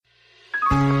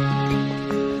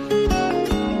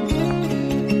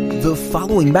The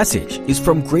following message is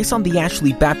from Grace on the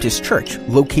Ashley Baptist Church,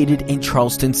 located in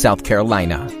Charleston, South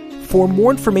Carolina. For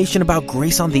more information about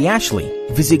Grace on the Ashley,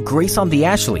 visit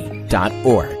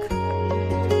graceontheashley.org.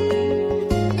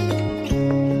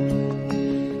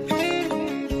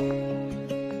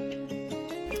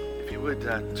 If you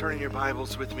would turn your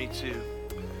Bibles with me to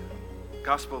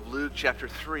Gospel of Luke, chapter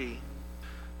 3.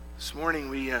 This morning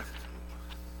we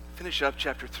finish up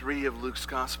chapter 3 of Luke's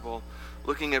Gospel,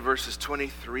 looking at verses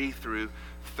 23 through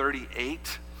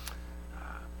 38.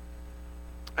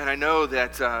 And I know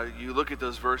that you look at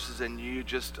those verses and you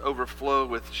just overflow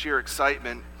with sheer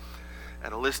excitement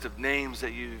at a list of names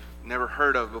that you've never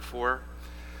heard of before.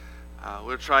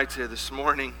 We'll try to this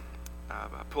morning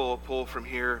pull from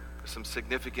here some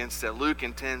significance that Luke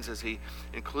intends as he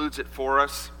includes it for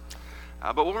us.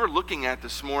 But what we're looking at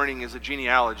this morning is the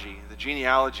genealogy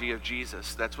of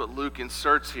Jesus. That's what Luke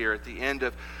inserts here at the end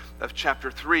of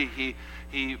chapter 3.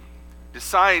 He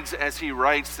decides as he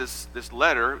writes this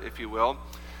letter, if you will,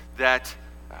 that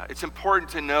it's important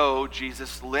to know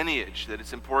Jesus' lineage, that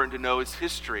it's important to know his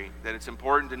history, that it's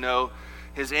important to know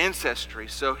his ancestry.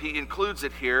 So he includes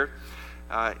it here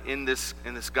in this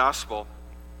gospel.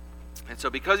 And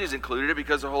so because he's included it,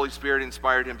 because the Holy Spirit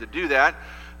inspired him to do that,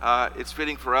 it's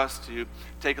fitting for us to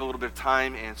take a little bit of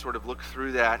time and sort of look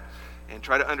through that and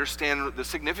try to understand the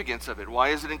significance of it. Why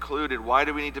is it included? Why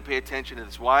do we need to pay attention to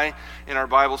this? Why in our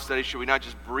Bible study should we not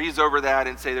just breeze over that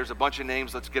and say there's a bunch of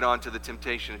names, let's get on to the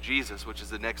temptation of Jesus, which is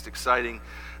the next exciting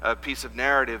piece of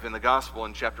narrative in the gospel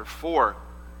in chapter 4.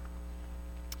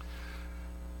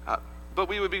 But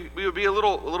we would be a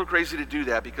little crazy to do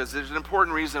that, because there's an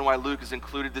important reason why Luke has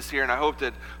included this here, and I hope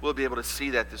that we'll be able to see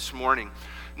that this morning.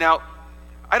 Now,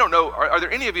 I don't know, are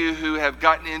there any of you who have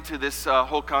gotten into this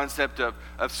whole concept of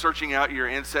searching out your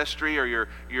ancestry or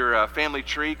your family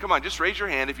tree? Come on, just raise your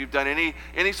hand if you've done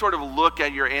any sort of look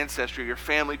at your ancestry, your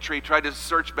family tree. Try to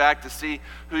search back to see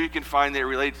who you can find that you're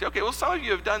related to. Okay, well, some of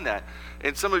you have done that,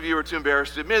 and some of you are too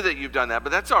embarrassed to admit that you've done that,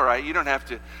 but that's all right. You don't have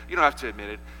to admit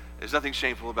it. There's nothing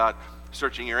shameful about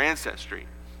searching your ancestry.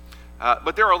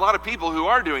 But there are a lot of people who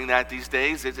are doing that these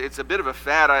days. It's a bit of a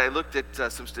fad. I looked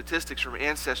at some statistics from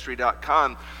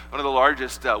Ancestry.com, one of the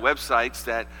largest websites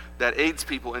that aids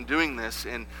people in doing this.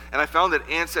 And I found that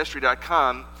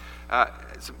Ancestry.com,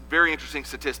 some very interesting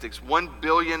statistics, $1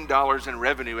 billion in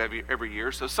revenue every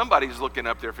year. So somebody's looking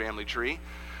up their family tree.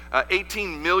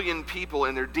 18 million people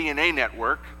in their DNA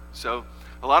network. So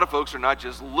a lot of folks are not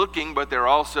just looking, but they're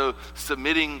also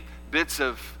submitting bits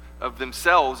of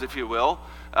themselves, if you will,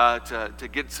 to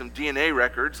get some DNA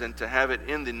records and to have it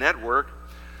in the network.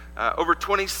 Over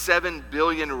 27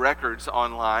 billion records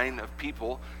online of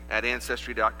people at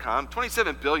Ancestry.com.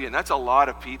 27 billion, that's a lot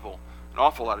of people, an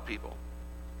awful lot of people.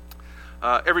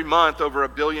 Every month, over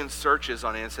 1 billion searches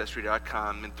on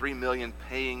Ancestry.com and 3 million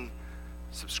paying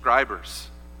subscribers.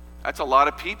 That's a lot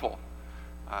of people.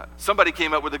 Somebody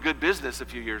came up with a good business a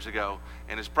few years ago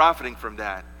and is profiting from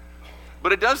that.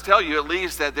 But it does tell you at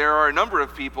least that there are a number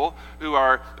of people who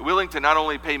are willing to not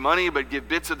only pay money but give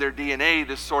bits of their DNA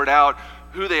to sort out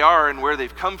who they are and where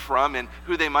they've come from and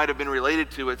who they might have been related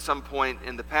to at some point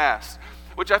in the past.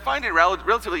 Which I find it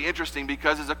relatively interesting,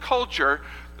 because as a culture,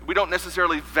 we don't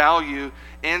necessarily value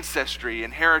ancestry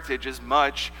and heritage as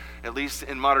much, at least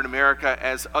in modern America,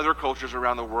 as other cultures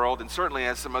around the world, and certainly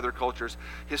as some other cultures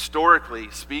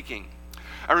historically speaking.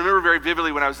 I remember very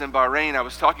vividly when I was in Bahrain, I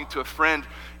was talking to a friend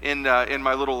in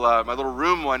my little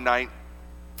room one night,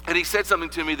 and he said something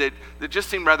to me that just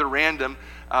seemed rather random,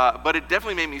 but it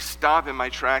definitely made me stop in my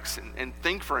tracks and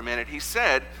think for a minute. He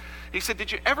said,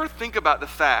 did you ever think about the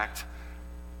fact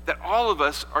that all of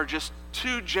us are just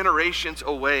 2 generations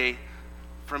away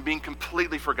from being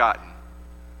completely forgotten?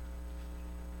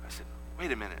 I said,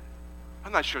 wait a minute,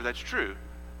 I'm not sure that's true.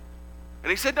 And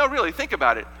he said, no, really, think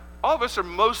about it. All of us are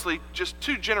mostly just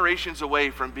 2 generations away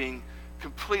from being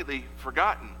completely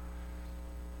forgotten.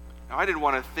 Now, I didn't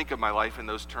want to think of my life in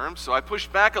those terms, so I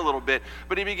pushed back a little bit,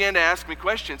 but he began to ask me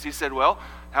questions. He said, well,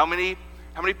 how many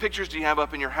pictures do you have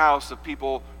up in your house of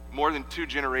people more than 2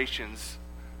 generations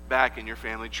back in your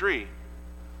family tree?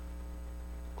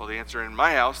 Well, the answer in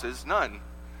my house is none.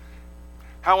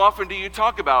 How often do you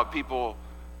talk about people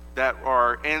that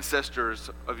are ancestors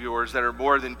of yours that are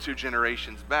more than 2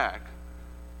 generations back?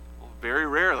 Well, very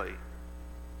rarely.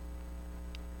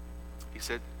 He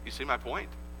said, you see my point?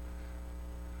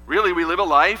 really we live a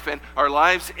life and our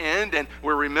lives end and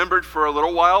we're remembered for a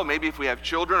little while. Maybe if we have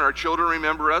children, our children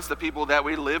remember us, the people that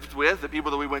we lived with, the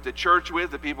people that we went to church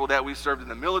with, the people that we served in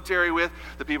the military with,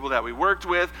 the people that we worked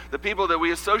with, the people that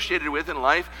we associated with in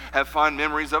life have fond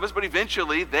memories of us, but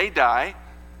eventually they die.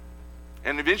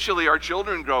 And eventually our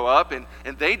children grow up and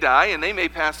they die, and they may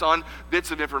pass on bits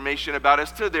of information about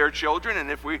us to their children. And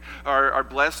if we are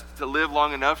blessed to live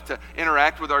long enough to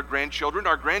interact with our grandchildren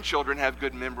have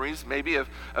good memories maybe of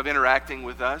interacting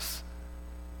with us.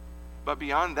 But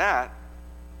beyond that,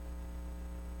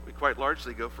 we quite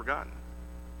largely go forgotten.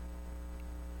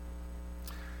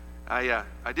 I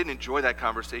didn't enjoy that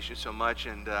conversation so much,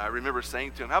 and I remember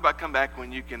saying to him, how about come back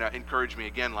when you can encourage me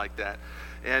again like that?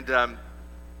 And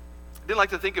didn't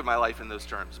like to think of my life in those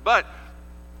terms. But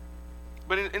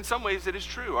in some ways it is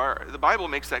true. The Bible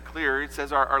makes that clear. It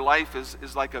says our life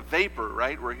is like a vapor,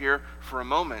 right? We're here for a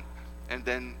moment, and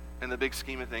then in the big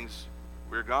scheme of things,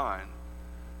 we're gone.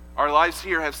 Our lives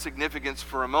here have significance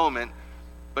for a moment,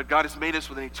 but God has made us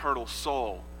with an eternal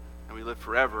soul, and we live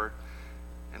forever.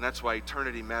 And that's why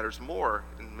eternity matters more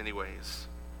in many ways.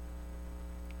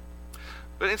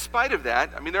 But in spite of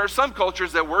that, there are some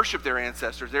cultures that worship their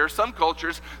ancestors. There are some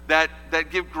cultures that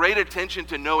give great attention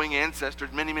to knowing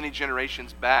ancestors many, many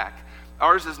generations back.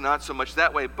 Ours is not so much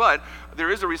that way, but there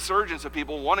is a resurgence of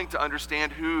people wanting to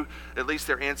understand who at least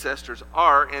their ancestors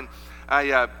are. And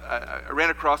I ran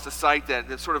across a site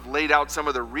that sort of laid out some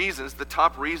of the reasons, the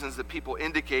top reasons that people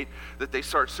indicate that they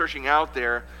start searching out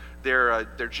their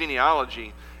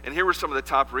genealogy. And here were some of the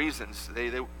top reasons.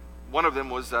 One of them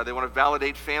was they want to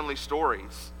validate family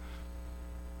stories.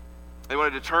 They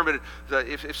want to determine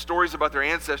if stories about their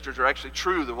ancestors are actually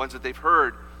true, the ones that they've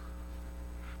heard.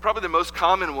 Probably the most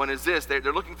common one is this. They're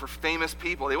looking for famous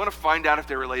people. They want to find out if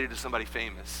they're related to somebody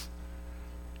famous.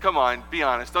 Come on, be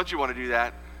honest. Don't you want to do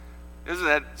that? Isn't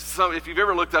that if you've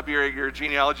ever looked up your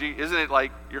genealogy, isn't it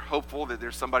like you're hopeful that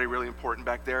there's somebody really important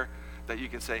back there that you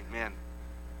can say, man,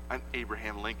 I'm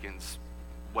Abraham Lincoln's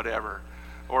whatever.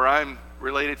 Or I'm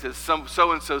related to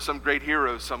so-and-so, some great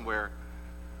hero somewhere.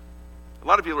 A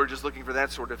lot of people are just looking for that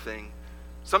sort of thing.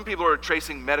 Some people are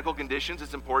tracing medical conditions.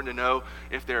 It's important to know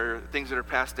if there are things that are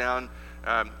passed down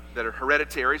that are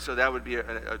hereditary, so that would be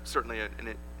certainly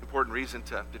an important reason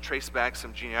to trace back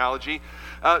some genealogy.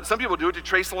 Some people do it to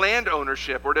trace land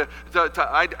ownership or to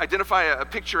identify a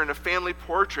picture in a family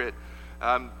portrait.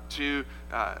 To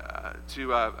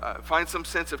find some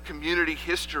sense of community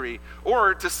history,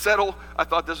 or to settle, I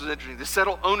thought this was interesting, to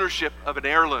settle ownership of an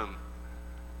heirloom.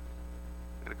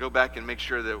 To go back and make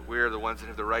sure that we're the ones that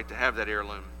have the right to have that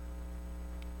heirloom.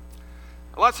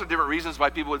 Lots of different reasons why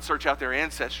people would search out their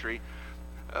ancestry.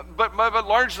 But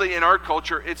largely in our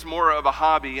culture, it's more of a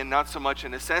hobby and not so much a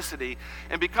necessity.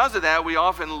 And because of that, we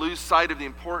often lose sight of the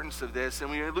importance of this, and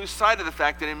we lose sight of the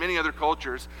fact that in many other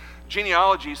cultures,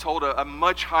 genealogies hold a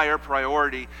much higher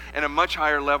priority and a much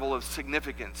higher level of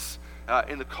significance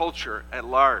in the culture at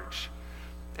large.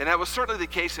 And that was certainly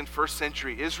the case in first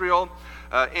century Israel.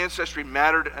 Ancestry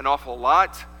mattered an awful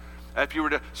lot. If you were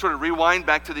to sort of rewind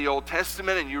back to the Old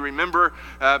Testament and you remember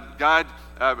God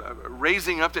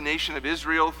raising up the nation of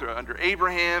Israel under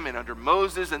Abraham and under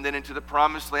Moses and then into the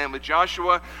promised land with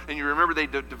Joshua, and you remember they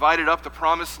divided up the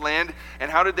promised land,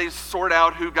 and how did they sort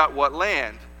out who got what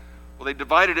land? Well, they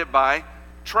divided it by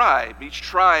tribe. Each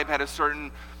tribe had a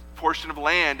certain portion of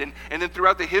land, and then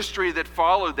throughout the history that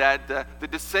followed that, the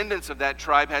descendants of that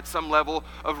tribe had some level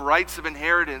of rights of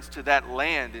inheritance to that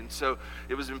land. And so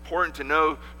it was important to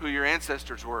know who your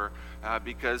ancestors were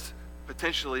because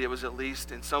potentially it was at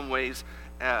least in some ways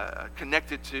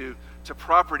connected to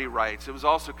property rights. It was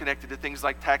also connected to things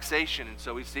like taxation. And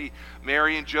so we see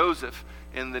Mary and Joseph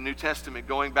in the New Testament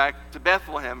going back to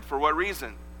Bethlehem. For what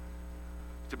reason?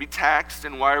 To be taxed.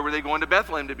 And why were they going to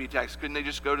Bethlehem to be taxed? Couldn't they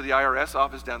just go to the IRS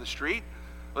office down the street?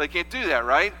 Well, they can't do that,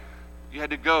 right? You had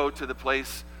to go to the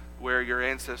place where your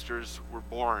ancestors were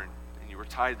born, and you were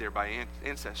tied there by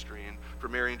ancestry. And for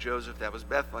Mary and Joseph, that was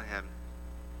Bethlehem.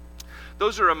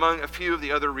 Those are among a few of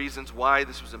the other reasons why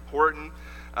this was important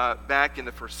back in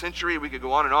the first century. We could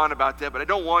go on and on about that, but I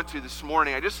don't want to this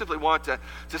morning. I just simply want to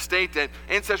state that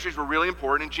ancestries were really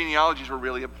important and genealogies were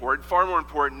really important, far more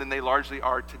important than they largely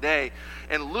are today.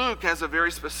 And Luke has a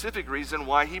very specific reason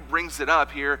why he brings it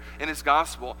up here in his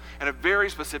gospel, and a very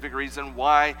specific reason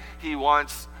why he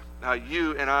wants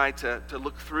you and I to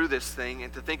look through this thing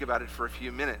and to think about it for a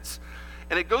few minutes.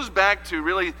 And it goes back to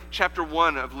really chapter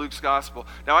 1 of Luke's gospel.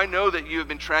 Now, I know that you have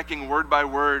been tracking word by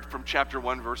word from chapter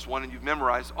 1, verse 1, and you've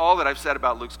memorized all that I've said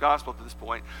about Luke's gospel to this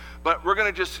point. But we're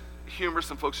going to just humor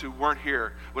some folks who weren't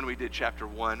here when we did chapter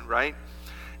 1, right?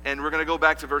 And we're going to go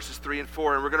back to verses 3 and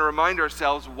 4, and we're going to remind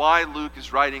ourselves why Luke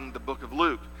is writing the book of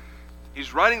Luke.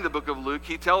 He's writing the book of Luke.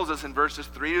 He tells us in verses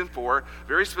 3 and 4,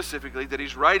 very specifically, that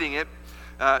he's writing it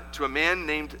to a man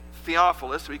named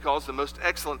Theophilus, who he calls the most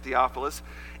excellent Theophilus,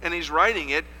 and he's writing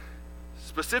it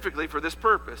specifically for this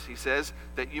purpose. He says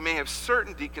that you may have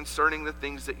certainty concerning the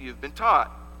things that you've been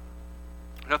taught.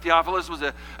 Now, Theophilus was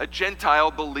a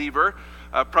Gentile believer,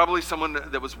 probably someone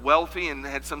that was wealthy and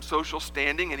had some social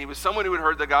standing, and he was someone who had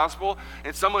heard the gospel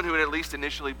and someone who had at least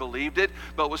initially believed it,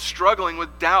 but was struggling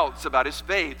with doubts about his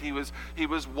faith. He was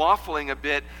waffling a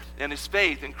bit in his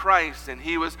faith in Christ, and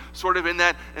he was sort of in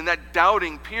that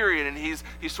doubting period, and he's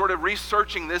sort of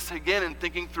researching this again and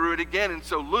thinking through it again. And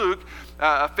so Luke,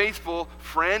 a faithful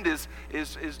friend, is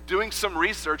doing some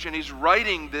research, and he's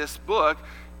writing this book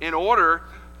in order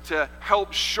to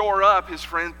help shore up his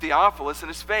friend Theophilus in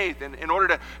his faith, and in order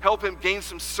to help him gain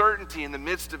some certainty in the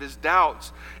midst of his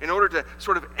doubts, in order to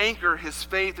sort of anchor his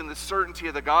faith in the certainty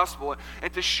of the gospel,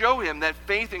 and to show him that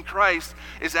faith in Christ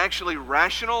is actually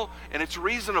rational and it's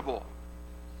reasonable.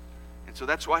 And so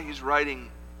that's why he's writing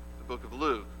the book of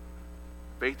Luke.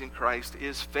 Faith in Christ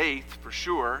is faith for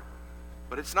sure,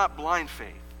 but it's not blind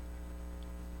faith.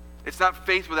 It's not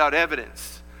faith without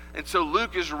evidence. And so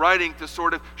Luke is writing to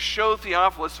sort of show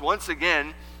Theophilus once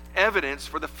again evidence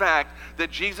for the fact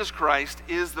that Jesus Christ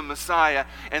is the Messiah,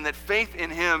 and that faith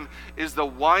in him is the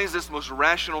wisest, most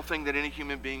rational thing that any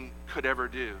human being could ever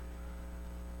do.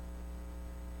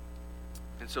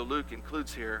 And so Luke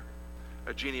includes here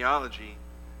a genealogy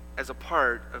as a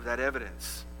part of that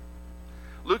evidence.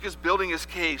 Luke is building his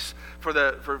case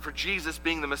for Jesus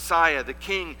being the Messiah, the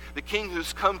King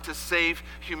who's come to save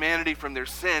humanity from their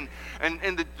sin. And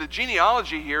the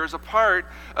genealogy here is a part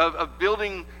of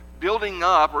building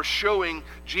up or showing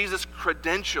Jesus'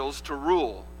 credentials to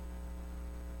rule.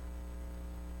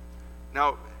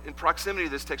 Now, in proximity to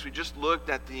this text, we just looked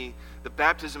at the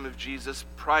baptism of Jesus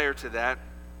prior to that.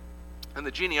 And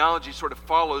the genealogy sort of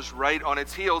follows right on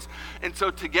its heels. And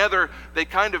so together, they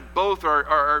kind of both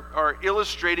are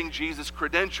illustrating Jesus'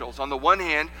 credentials. On the one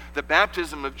hand, the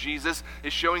baptism of Jesus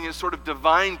is showing his sort of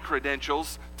divine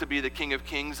credentials to be the King of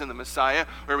Kings and the Messiah,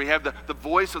 where we have the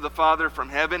voice of the Father from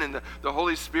heaven and the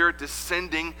Holy Spirit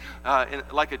descending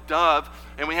like a dove.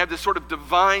 And we have this sort of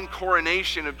divine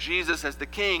coronation of Jesus as the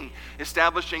King,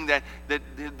 establishing that the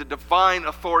divine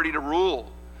authority to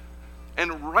rule.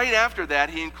 And right after that,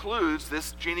 he includes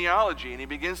this genealogy, and he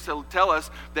begins to tell us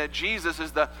that Jesus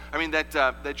is that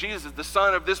Jesus is the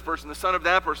son of this person, the son of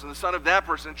that person, the son of that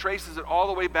person, and traces it all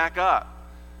the way back up.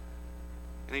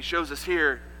 And he shows us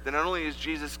here that not only has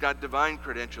Jesus got divine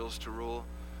credentials to rule,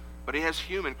 but he has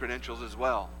human credentials as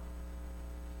well.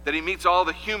 That he meets all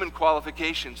the human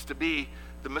qualifications to be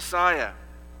the Messiah.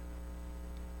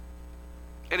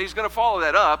 And he's going to follow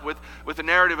that up with a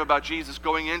narrative about Jesus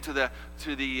going into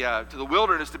the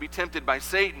wilderness to be tempted by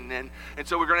Satan. And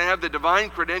so we're going to have the divine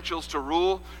credentials to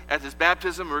rule at his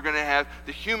baptism. We're going to have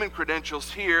the human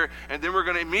credentials here. And then we're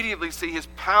going to immediately see his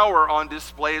power on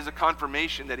display as a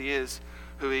confirmation that he is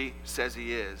who he says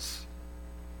he is.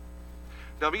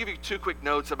 Now, let me give you two quick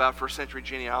notes about first century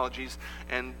genealogies.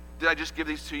 And did I just give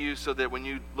these to you so that when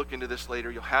you look into this later,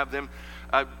 you'll have them?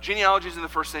 Genealogies in the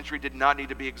first century did not need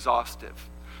to be exhaustive.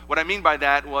 What I mean by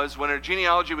that was when a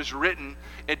genealogy was written,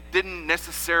 it didn't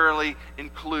necessarily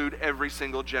include every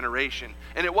single generation.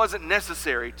 And it wasn't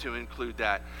necessary to include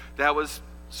that. That was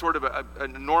sort of a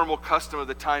normal custom of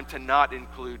the time to not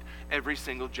include every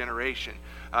single generation.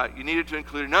 You needed to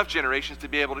include enough generations to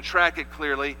be able to track it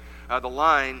clearly, the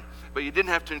line, but you didn't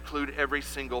have to include every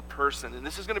single person. And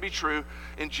this is going to be true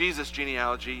in Jesus'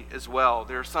 genealogy as well.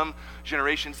 There are some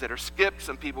generations that are skipped,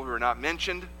 some people who are not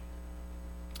mentioned.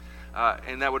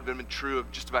 And that would have been true of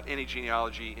just about any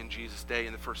genealogy in Jesus' day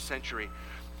in the first century.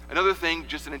 Another thing,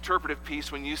 just an interpretive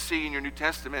piece, when you see in your New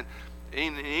Testament,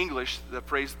 in English, the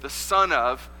phrase the son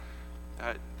of,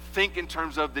 think in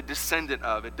terms of the descendant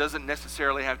of. It doesn't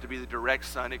necessarily have to be the direct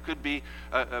son. It could be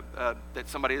that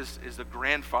somebody is the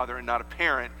grandfather and not a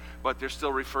parent, but they're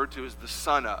still referred to as the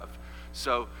son of.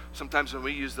 So sometimes when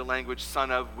we use the language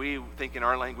son of, we think in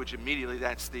our language immediately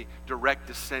that's the direct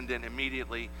descendant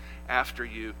immediately after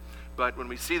you. But when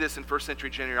we see this in first century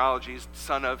genealogies,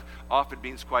 son of often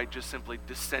means quite just simply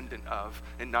descendant of,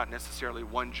 and not necessarily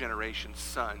one generation's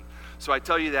son. So I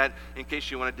tell you that in case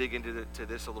you want to dig into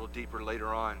this a little deeper later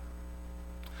on.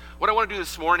 What I want to do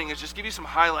this morning is just give you some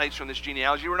highlights from this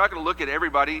genealogy. We're not going to look at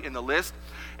everybody in the list,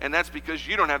 and that's because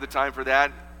you don't have the time for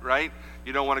that, right?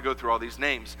 You don't want to go through all these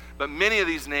names. But many of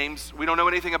these names we don't know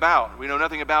anything about. We know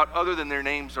nothing about other than their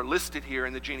names are listed here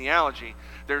in the genealogy.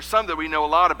 There are some that we know a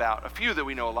lot about, a few that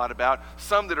we know a lot about,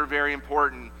 some that are very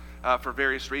important for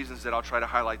various reasons that I'll try to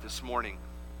highlight this morning.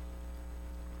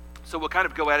 So we'll kind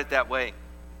of go at it that way.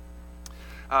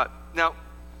 Now,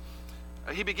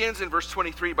 he begins in verse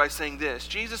 23 by saying this: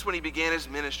 Jesus, when he began his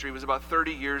ministry, was about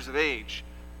 30 years of age,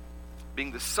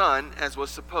 being the son, as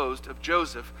was supposed, of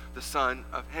Joseph, the son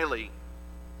of Heli.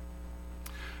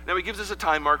 Now he gives us a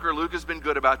time marker. Luke has been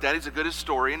good about that. He's a good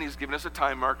historian. He's given us a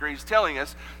time marker. He's telling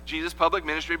us Jesus' public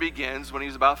ministry begins when he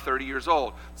was about 30 years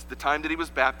old. It's the time that he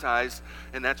was baptized,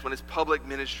 and that's when his public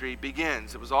ministry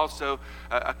begins. It was also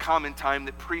a common time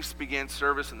that priests began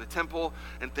service in the temple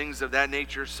and things of that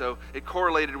nature, so it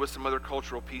correlated with some other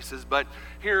cultural pieces. But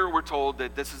here we're told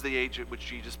that this is the age at which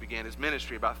Jesus began his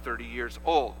ministry, about 30 years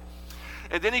old.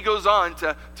 And then he goes on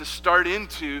to start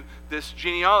into this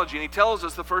genealogy. And he tells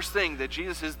us the first thing, that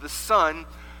Jesus is the son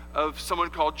of someone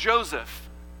called Joseph.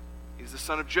 He's the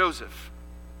son of Joseph.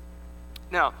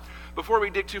 Now, before we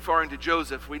dig too far into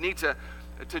Joseph, we need to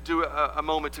do a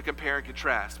moment to compare and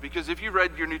contrast. Because if you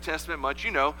read your New Testament much,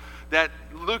 you know that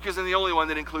Luke isn't the only one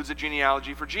that includes a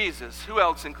genealogy for Jesus. Who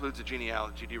else includes a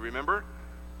genealogy? Do you remember?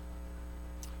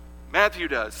 Matthew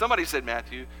does. Somebody said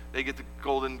Matthew. They get the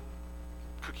golden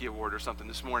cookie award or something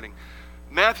this morning.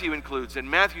 Matthew includes, in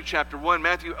Matthew chapter 1,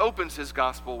 Matthew opens his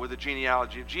gospel with a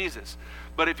genealogy of Jesus.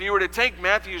 But if you were to take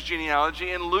Matthew's genealogy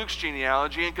and Luke's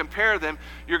genealogy and compare them,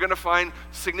 you're going to find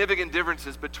significant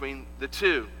differences between the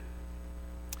two.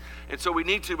 And so we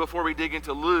need to, before we dig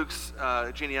into Luke's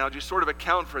genealogy, sort of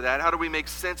account for that. How do we make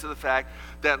sense of the fact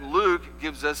that Luke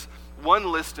gives us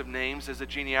one list of names as a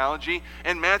genealogy,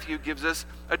 and Matthew gives us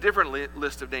a different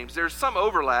list of names? There's some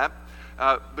overlap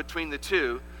between the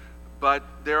two, but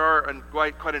there are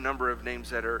quite a number of names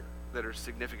that are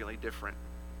significantly different.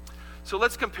 So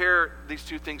let's compare these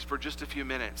two things for just a few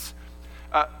minutes.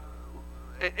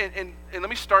 And let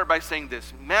me start by saying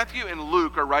this. Matthew and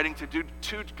Luke are writing to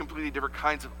two completely different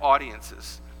kinds of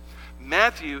audiences.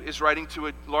 Matthew is writing to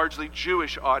a largely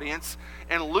Jewish audience,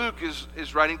 and Luke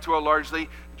is writing to a largely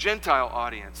Gentile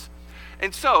audience.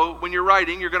 And so, when you're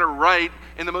writing, you're going to write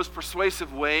in the most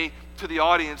persuasive way to the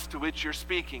audience to which you're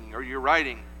speaking or you're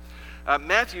writing.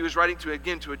 Matthew is writing to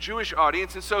a Jewish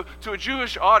audience, and so to a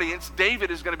Jewish audience,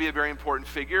 David is going to be a very important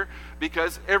figure,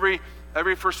 because every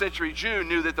first century Jew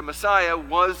knew that the Messiah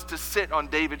was to sit on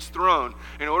David's throne.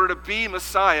 In order to be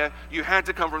Messiah, you had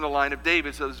to come from the line of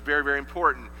David, so it was very, very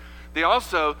important. They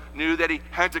also knew that he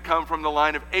had to come from the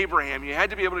line of Abraham. You had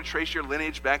to be able to trace your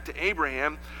lineage back to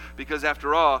Abraham, because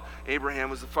after all, Abraham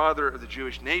was the father of the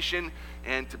Jewish nation,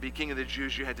 and to be king of the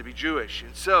Jews, you had to be Jewish.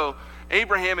 And so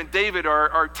Abraham and David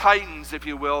are titans, if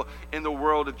you will, in the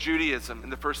world of Judaism in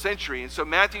the first century. And so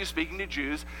Matthew, speaking to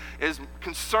Jews, is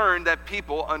concerned that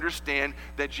people understand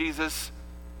that Jesus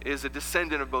is a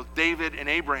descendant of both David and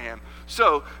Abraham.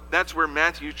 So that's where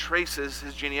Matthew traces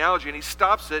his genealogy, and he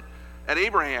stops it at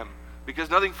Abraham,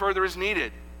 because nothing further is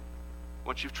needed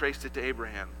once you've traced it to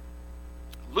Abraham.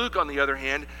 Luke, on the other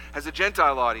hand, has a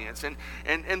Gentile audience,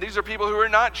 and these are people who are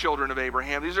not children of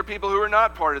Abraham. These are people who are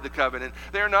not part of the covenant.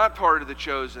 They are not part of the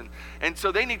chosen. And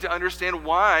so they need to understand,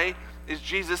 why is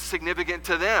Jesus significant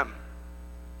to them?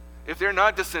 If they're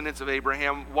not descendants of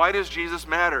Abraham, why does Jesus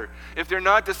matter? If they're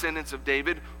not descendants of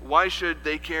David, why should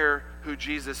they care who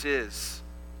Jesus is?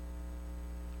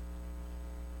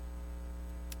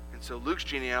 And so Luke's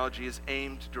genealogy is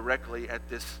aimed directly at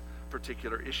this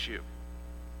particular issue.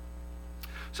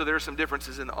 So there are some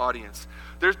differences in the audience.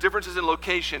 There's differences in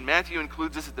location. Matthew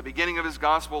includes this at the beginning of his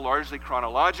gospel, largely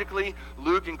chronologically.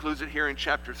 Luke includes it here in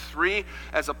chapter 3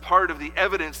 as a part of the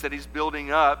evidence that he's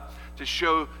building up to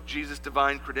show Jesus'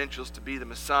 divine credentials to be the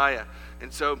Messiah.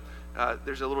 And so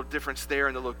there's a little difference there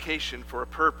in the location for a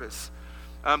purpose.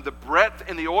 The breadth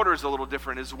and the order is a little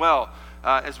different as well.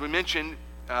 As we mentioned,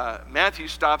 Matthew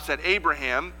stops at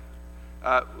Abraham.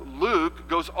 Luke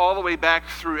goes all the way back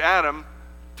through Adam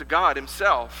to God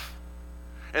himself.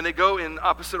 And they go in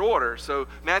opposite order. So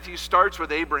Matthew starts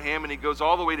with Abraham and he goes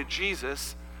all the way to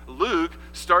Jesus. Luke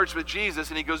starts with Jesus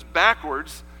and he goes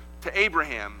backwards to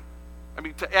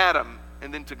to Adam,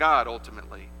 and then to God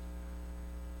ultimately.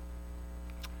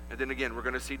 And then again, we're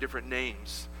going to see different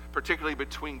names, particularly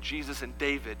between Jesus and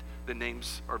David. The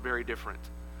names are very different.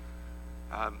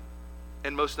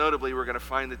 And most notably, we're going to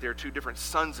find that there are two different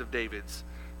sons of David's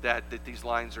that these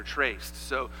lines are traced.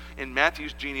 So in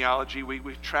Matthew's genealogy, we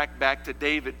track back to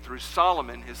David through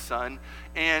Solomon, his son,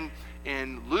 and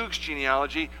in Luke's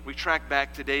genealogy, we track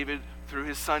back to David through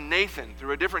his son Nathan,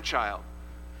 through a different child.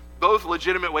 Both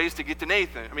legitimate ways to get to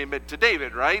to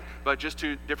David, right? But just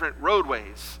two different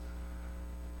roadways.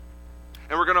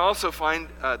 And we're going to also find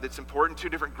that's important, two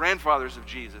different grandfathers of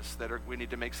Jesus that we need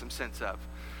to make some sense of.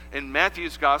 In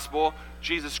Matthew's gospel,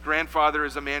 Jesus' grandfather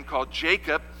is a man called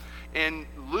Jacob, In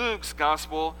Luke's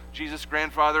gospel, Jesus'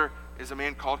 grandfather is a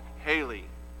man called Haley.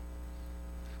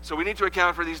 So we need to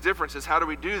account for these differences. How do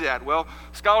we do that? Well,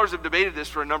 scholars have debated this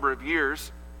for a number of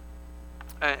years,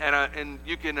 and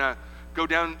you can go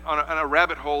down on a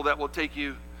rabbit hole that will take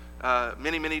you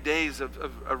many, many days of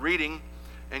reading,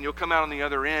 and you'll come out on the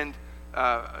other end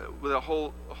with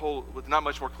with not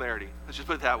much more clarity. Let's just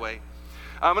put it that way.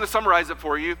 I'm going to summarize it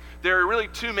for you. There are really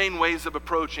two main ways of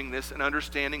approaching this and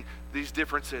understanding these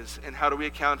differences and how do we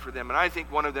account for them. And I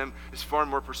think one of them is far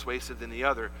more persuasive than the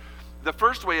other. The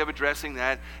first way of addressing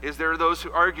that is there are those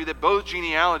who argue that both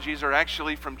genealogies are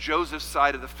actually from Joseph's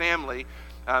side of the family.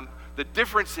 The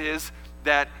difference is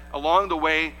that along the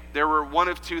way there were one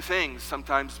of two things,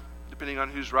 sometimes depending on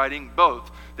who's writing, both.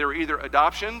 There were either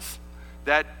adoptions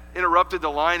that interrupted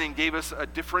the line and gave us a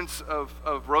difference of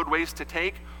roadways to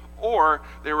take, or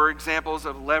there were examples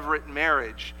of levirate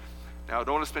marriage. Now, I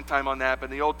don't want to spend time on that, but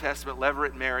in the Old Testament,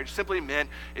 levirate marriage simply meant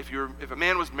if a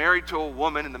man was married to a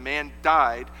woman and the man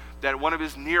died, that one of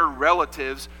his near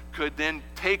relatives could then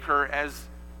take her as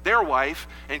their wife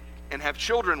and have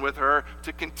children with her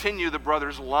to continue the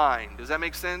brother's line. Does that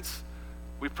make sense?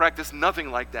 We practice nothing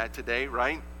like that today,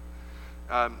 right?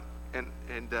 And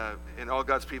all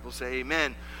God's people say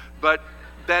amen. But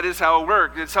that is how it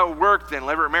worked. It's how it worked then,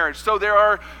 levirate marriage. So there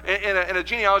are, in a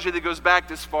genealogy that goes back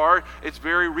this far, it's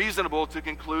very reasonable to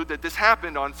conclude that this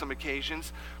happened on some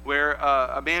occasions where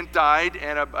a man died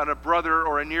and a brother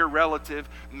or a near relative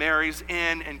marries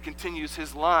in and continues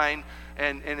his line,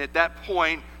 and at that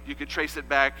point, you could trace it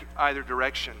back either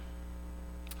direction.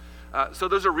 So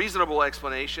those are reasonable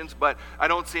explanations, but I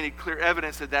don't see any clear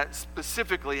evidence that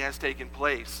specifically has taken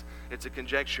place. It's a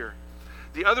conjecture.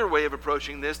 The other way of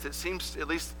approaching this that seems, at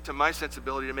least to my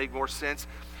sensibility, to make more sense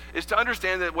is to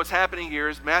understand that what's happening here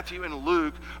is Matthew and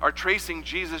Luke are tracing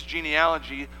Jesus'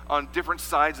 genealogy on different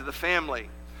sides of the family.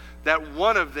 That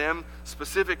one of them,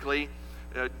 specifically,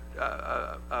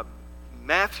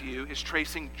 Matthew, is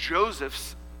tracing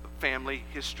Joseph's family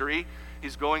history.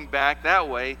 He's going back that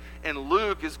way, and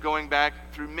Luke is going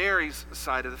back through Mary's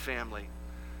side of the family.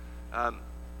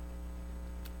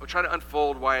 We'll try to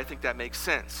unfold why I think that makes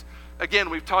sense.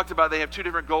 Again, we've talked about they have two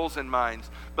different goals in mind.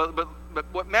 But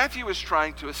what Matthew is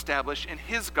trying to establish in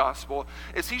his gospel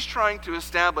is he's trying to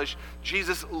establish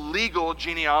Jesus' legal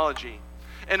genealogy.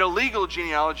 And a legal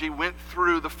genealogy went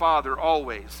through the father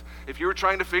always. If you were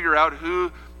trying to figure out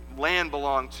who land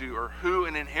belonged to or who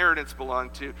an inheritance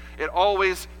belonged to, it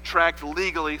always tracked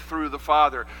legally through the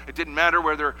father. It didn't matter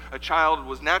whether a child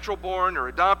was natural born or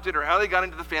adopted or how they got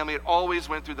into the family. It always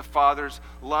went through the father's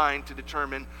line to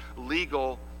determine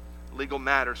legal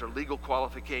matters or legal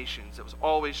qualifications. It was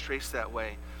always traced that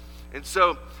way. And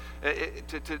so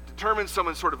to determine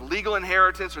someone's sort of legal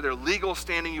inheritance or their legal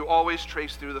standing, you always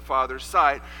trace through the father's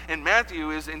side. And Matthew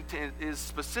is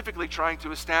specifically trying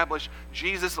to establish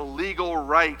Jesus' legal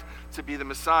right to be the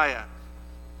Messiah.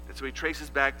 And so he traces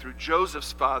back through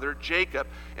Joseph's father, Jacob,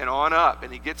 and on up.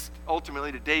 And he gets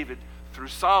ultimately to David through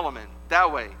Solomon,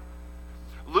 that way.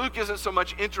 Luke isn't so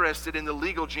much interested in the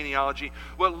legal genealogy.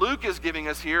 What Luke is giving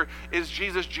us here is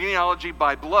Jesus' genealogy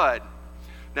by blood.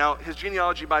 Now, his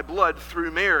genealogy by blood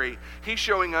through Mary. He's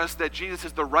showing us that Jesus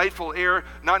is the rightful heir,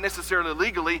 not necessarily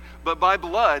legally, but by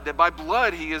blood. That by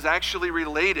blood he is actually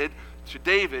related to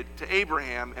David, to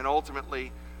Abraham, and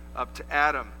ultimately up to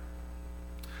Adam.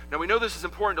 Now, we know this is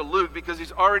important to Luke because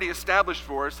he's already established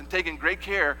for us and taken great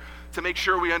care to make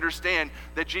sure we understand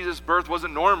that Jesus' birth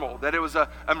wasn't normal, that it was a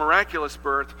miraculous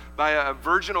birth by a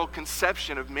virginal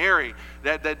conception of Mary,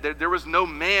 that there was no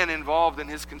man involved in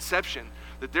his conception,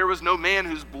 that there was no man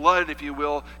whose blood, if you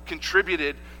will,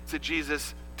 contributed to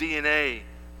Jesus' DNA.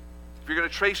 If you're going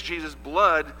to trace Jesus'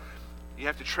 blood, you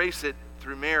have to trace it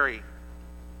through Mary.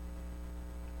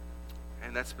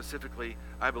 And that's specifically,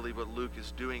 I believe, what Luke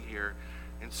is doing here.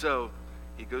 And so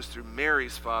he goes through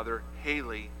Mary's father,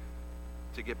 Haley,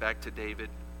 to get back to David,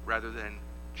 rather than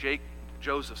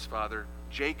Joseph's father,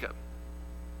 Jacob.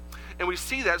 And we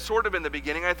see that sort of in the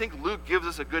beginning. I think Luke gives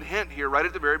us a good hint here right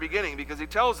at the very beginning, because he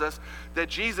tells us that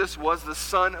Jesus was the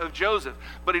son of Joseph.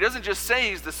 But he doesn't just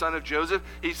say he's the son of Joseph.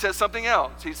 He says something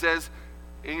else. He says,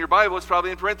 in your Bible, it's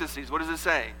probably in parentheses. What does it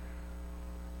say?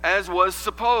 As was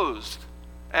supposed.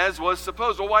 As was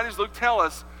supposed. Well, why does Luke tell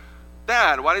us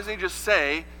that? Why doesn't he just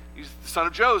say he's the son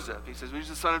of Joseph? He says he's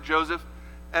the son of Joseph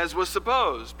as was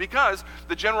supposed, because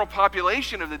the general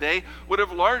population of the day would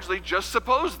have largely just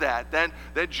supposed that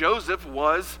Joseph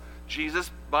was Jesus'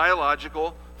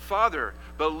 biological father.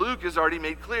 But Luke has already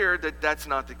made clear that that's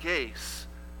not the case.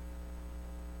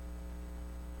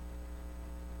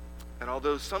 And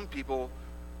although some people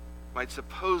might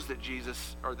suppose that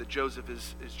Joseph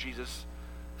is Jesus'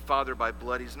 father by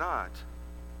blood. He's not.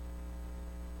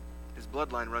 His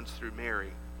bloodline runs through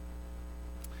Mary.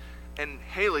 And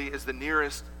Haley is the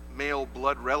nearest male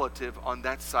blood relative on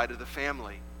that side of the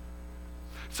family.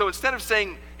 So instead of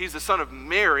saying he's the son of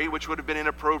Mary, which would have been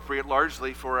inappropriate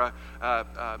largely for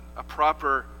a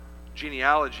proper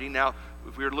genealogy. Now,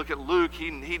 if we were to look at Luke,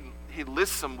 he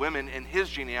lists some women in his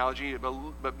genealogy,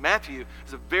 but Matthew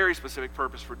has a very specific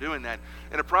purpose for doing that.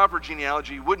 In a proper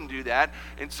genealogy, you wouldn't do that.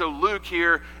 And so Luke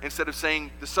here, instead of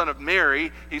saying the son of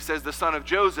Mary, he says the son of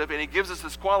Joseph, and he gives us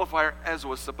this qualifier, as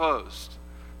was supposed,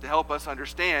 to help us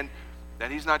understand that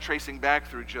he's not tracing back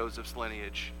through Joseph's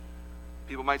lineage.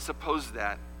 People might suppose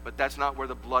that, but that's not where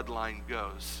the bloodline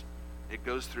goes. It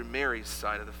goes through Mary's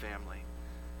side of the family.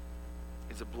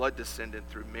 He's a blood descendant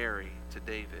through Mary to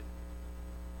David.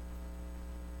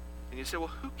 And you say, well,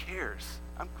 who cares?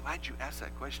 I'm glad you asked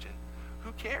that question.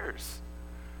 Who cares?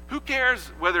 Who cares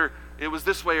whether it was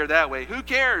this way or that way? Who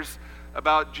cares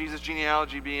about Jesus'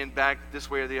 genealogy being back this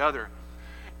way or the other?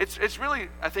 It's really,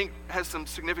 I think, has some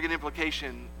significant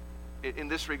implication in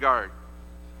this regard.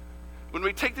 When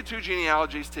we take the two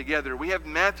genealogies together, we have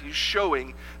Matthew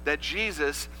showing that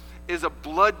Jesus is a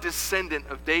blood descendant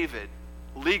of David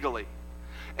legally.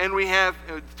 And we have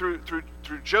through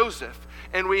Joseph.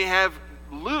 And we have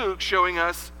Luke showing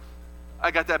us, I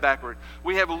got that backward.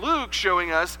 We have Luke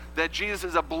showing us that Jesus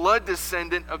is a blood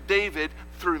descendant of David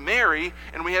through Mary.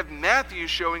 And we have Matthew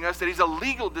showing us that he's a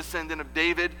legal descendant of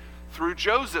David through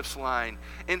Joseph's line.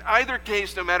 In either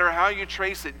case, no matter how you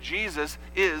trace it, Jesus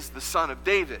is the son of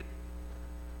David.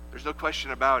 There's no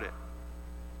question about it.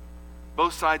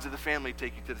 Both sides of the family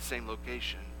take you to the same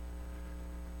location.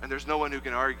 And there's no one who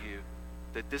can argue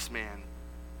that this man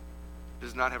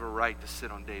does not have a right to sit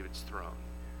on David's throne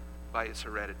by his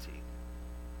heredity.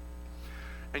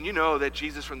 And you know that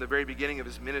Jesus, from the very beginning of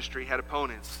his ministry, had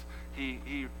opponents.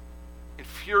 He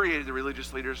infuriated the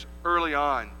religious leaders early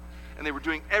on, and they were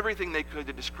doing everything they could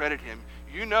to discredit him.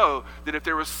 You know that if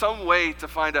there was some way to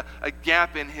find a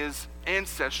gap in his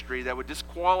ancestry that would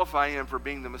disqualify him for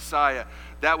being the Messiah,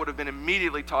 that would have been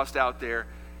immediately tossed out there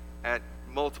at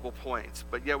multiple points.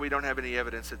 But yet we don't have any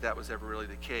evidence that that was ever really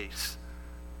the case.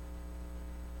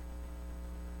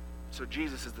 So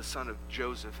Jesus is the son of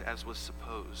Joseph, as was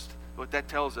supposed. What that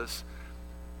tells us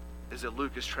is that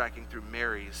Luke is tracking through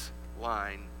Mary's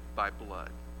line by blood.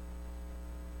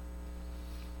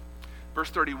 Verse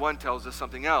 31 tells us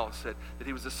something else, that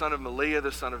he was the son of Maliah,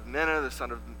 the son of Menah, the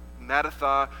son of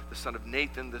Mattatha, the son of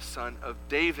Nathan, the son of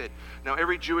David. Now,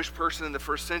 every Jewish person in the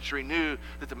first century knew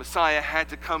that the Messiah had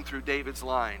to come through David's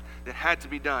line. That had to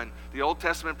be done. The Old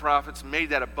Testament prophets made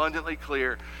that abundantly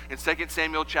clear. In 2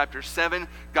 Samuel chapter 7,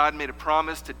 God made a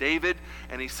promise to David,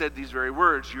 and he said these very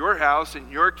words, "Your house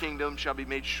and your kingdom shall be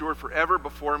made sure forever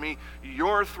before me.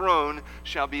 Your throne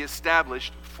shall be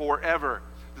established forever."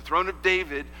 The throne of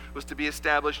David was to be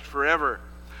established forever.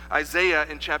 Isaiah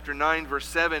in chapter 9, verse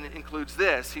 7 includes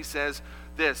this. He says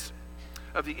this,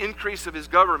 "Of the increase of his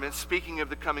government," speaking of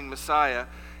the coming Messiah,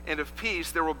 "and of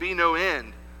peace there will be no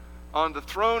end. On the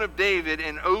throne of David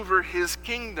and over his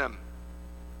kingdom,"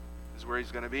 is where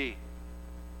he's going to be.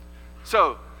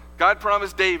 So, God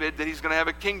promised David that he's going to have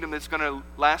a kingdom that's going to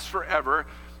last forever.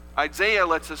 Isaiah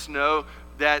lets us know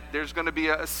that there's going to be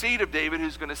a seed of David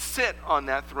who's going to sit on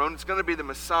that throne. It's going to be the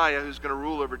Messiah who's going to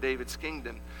rule over David's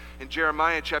kingdom. In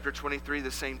Jeremiah chapter 23,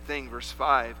 the same thing, verse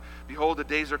 5. "Behold, the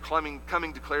days are coming,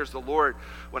 declares the Lord,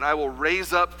 when I will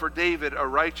raise up for David a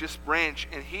righteous branch,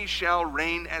 and he shall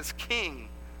reign as king."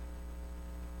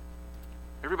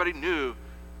 Everybody knew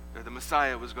that the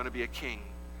Messiah was going to be a king,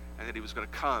 and that he was going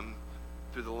to come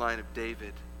through the line of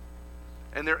David.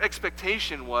 And their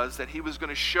expectation was that he was going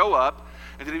to show up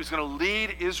and that he was going to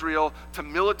lead Israel to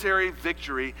military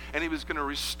victory, and he was going to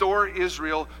restore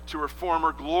Israel to her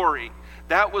former glory.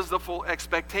 That was the full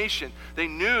expectation. They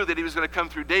knew that he was going to come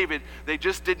through David. They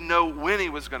just didn't know when he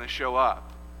was going to show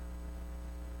up.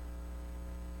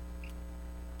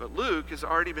 But Luke has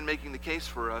already been making the case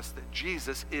for us that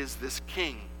Jesus is this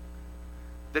king.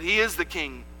 That he is the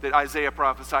king that Isaiah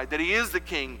prophesied, that he is the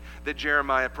king that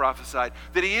Jeremiah prophesied,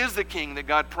 that he is the king that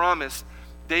God promised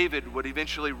David would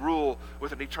eventually rule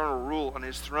with an eternal rule on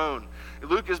his throne.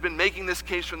 Luke has been making this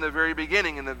case from the very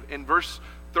beginning. In verse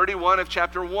 31 of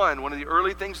chapter 1, one of the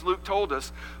early things Luke told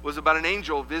us was about an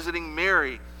angel visiting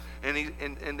Mary. And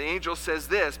the angel says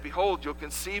this, "Behold, you'll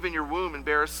conceive in your womb and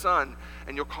bear a son,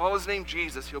 and you'll call his name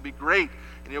Jesus. He'll be great,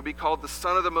 and he'll be called the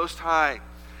Son of the Most High.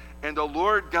 And the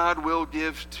Lord God will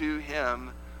give to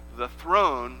him the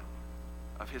throne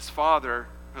of his father,"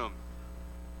 whom?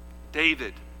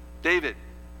 David.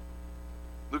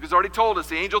 Luke has already told us,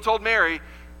 the angel told Mary,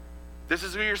 This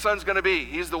is who your son's going to be.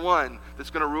 He's the one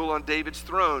that's going to rule on David's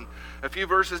throne. A few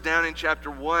verses down in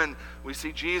chapter 1, we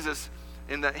see Jesus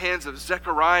in the hands of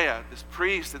Zechariah, this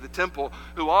priest at the temple,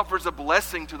 who offers a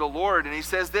blessing to the Lord. And he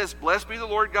says this, "Blessed be the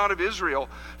Lord God of Israel,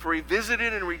 for he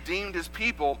visited and redeemed his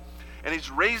people, and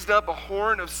he's raised up a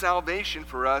horn of salvation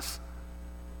for us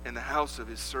in the house of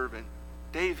his servant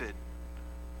David."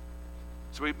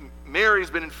 So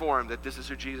Mary's been informed that this is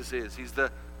who Jesus is. He's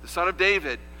the son of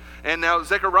David. And now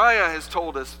Zechariah has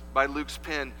told us by Luke's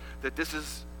pen that this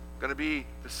is going to be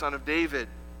the son of David,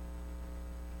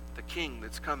 the king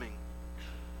that's coming.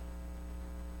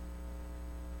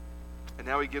 And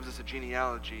now he gives us a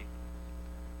genealogy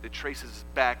that traces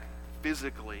back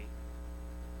physically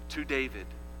to David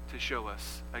to show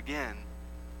us again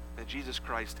that Jesus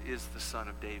Christ is the son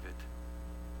of David.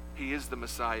 He is the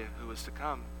Messiah who is to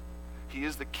come. He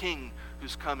is the king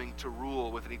who's coming to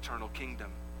rule with an eternal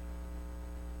kingdom.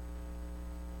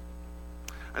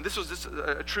 And this was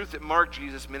a truth that marked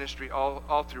Jesus' ministry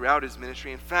all throughout his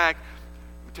ministry. In fact,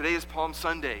 today is Palm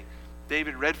Sunday.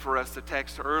 David read for us the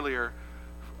text earlier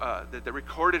that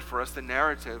recorded for us the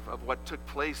narrative of what took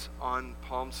place on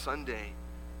Palm Sunday.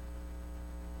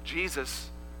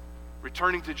 Jesus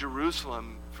returning to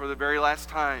Jerusalem for the very last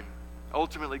time,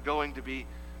 ultimately going to be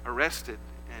arrested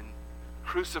and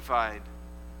crucified,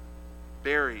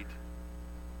 buried.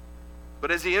 But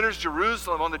as he enters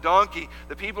Jerusalem on the donkey,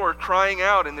 the people are crying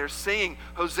out and they're singing,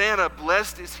 "Hosanna,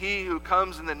 blessed is he who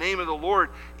comes in the name of the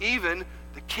Lord, even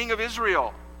the King of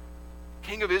Israel."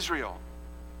 King of Israel.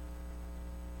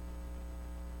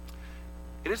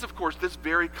 It is, of course, this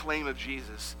very claim of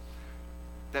Jesus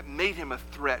that made him a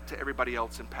threat to everybody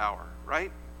else in power,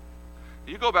 right?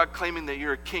 You go about claiming that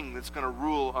you're a king that's going to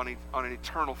rule on an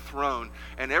eternal throne,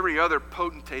 and every other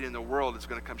potentate in the world is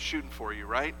going to come shooting for you,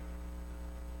 right?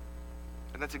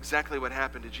 And that's exactly what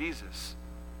happened to Jesus.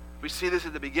 We see this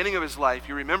at the beginning of his life.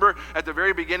 You remember at the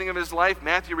very beginning of his life,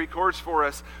 Matthew records for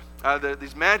us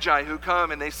these magi who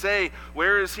come and they say,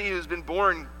 "Where is he who's been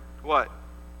born," what?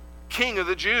 "King of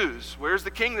the Jews." Where's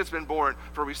the king that's been born?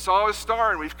 "For we saw his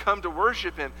star and we've come to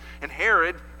worship him." And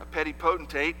Herod, a petty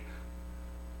potentate,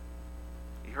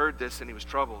 he heard this and he was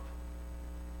troubled.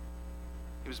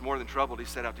 He was more than troubled. He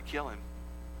set out to kill him.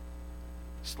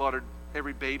 He slaughtered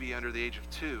every baby under the age of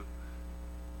 2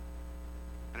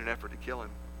 in an effort to kill him.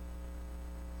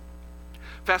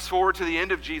 Fast forward to the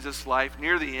end of Jesus' life,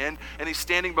 near the end, and he's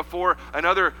standing before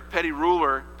another petty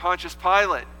ruler, Pontius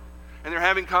Pilate. And they're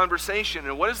having conversation.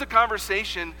 And what does the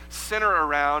conversation center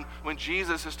around when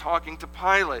Jesus is talking to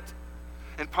Pilate?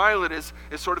 And Pilate is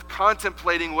sort of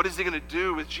contemplating what is he going to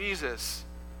do with Jesus.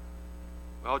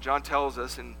 Well, John tells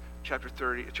us in chapter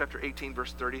 18,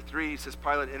 verse 33, he says,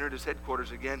 Pilate entered his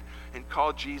headquarters again and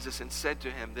called Jesus and said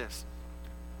to him this,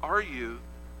 "Are you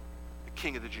the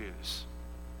king of the Jews?"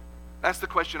 That's the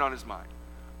question on his mind.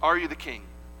 Are you the king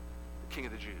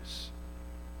of the Jews?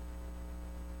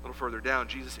 A little further down,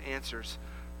 Jesus answers,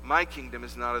 "My kingdom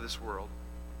is not of this world.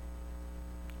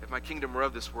 If my kingdom were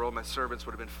of this world, my servants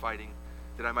would have been fighting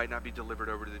that I might not be delivered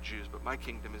over to the Jews. But my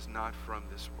kingdom is not from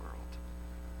this world.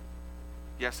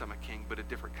 Yes, I'm a king, but a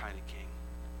different kind of king."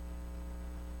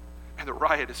 And the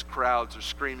riotous crowds are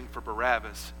screaming for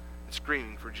Barabbas and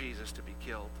screaming for Jesus to be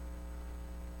killed.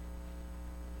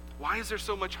 Why is there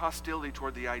so much hostility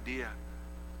toward the idea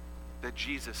that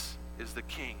Jesus is the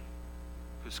king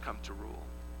who's come to rule?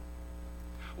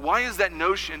 Why is that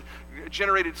notion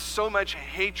generated so much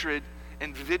hatred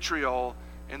and vitriol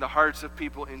in the hearts of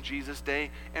people in Jesus' day?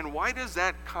 And why does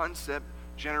that concept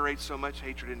generate so much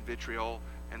hatred and vitriol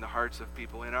in the hearts of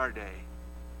people in our day?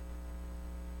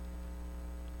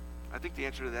 I think the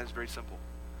answer to that is very simple.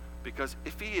 Because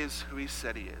if he is who he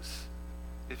said he is,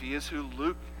 if he is who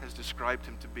Luke has described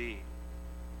him to be,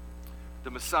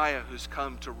 the Messiah who's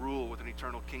come to rule with an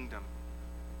eternal kingdom,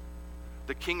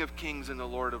 the King of Kings and the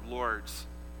Lord of Lords,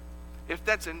 if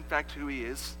that's in fact who he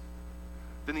is,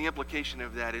 then the implication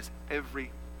of that is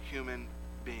every human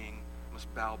being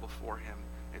must bow before him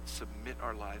and submit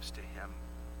our lives to him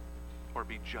or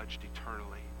be judged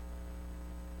eternally.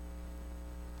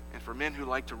 And for men who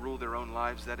like to rule their own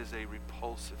lives, that is a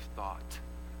repulsive thought.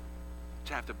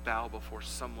 To have to bow before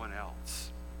someone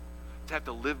else. To have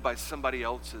to live by somebody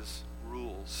else's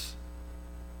rules.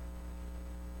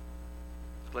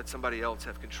 To let somebody else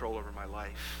have control over my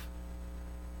life.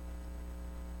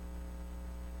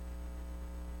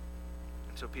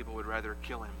 And so people would rather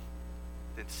kill him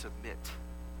than submit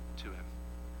to him.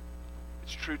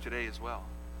 It's true today as well.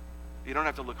 You don't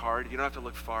have to look hard. You don't have to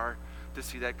look far to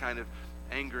see that kind of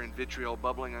anger and vitriol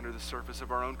bubbling under the surface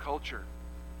of our own culture.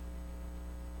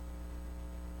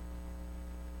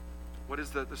 What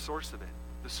is the source of it?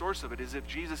 the source of it is if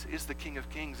Jesus is the King of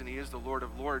Kings and he is the Lord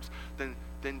of Lords, then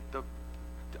the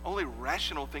only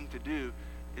rational thing to do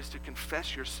is to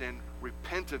confess your sin,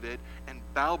 repent of it, and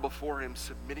bow before him,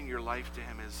 submitting your life to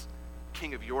him as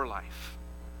King of your life.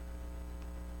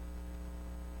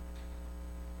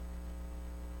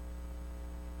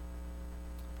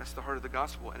 That's the heart of the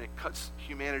gospel, and it cuts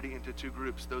humanity into two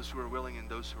groups, those who are willing and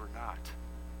those who are not.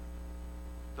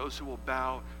 Those who will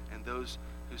bow and those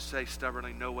who say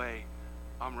stubbornly, no way,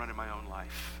 I'm running my own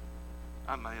life.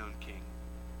 I'm my own king.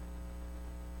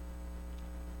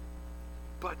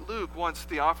 But Luke wants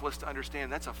Theophilus to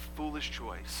understand that's a foolish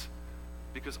choice,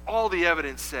 because all the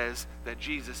evidence says that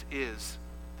Jesus is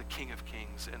the King of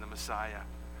Kings and the Messiah.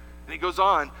 And he goes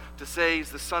on to say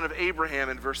he's the son of Abraham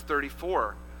in verse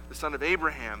 34, the son of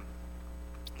Abraham.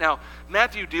 Now,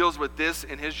 Matthew deals with this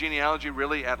in his genealogy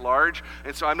really at large,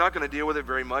 and so I'm not going to deal with it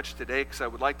very much today because I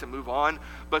would like to move on.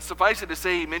 But suffice it to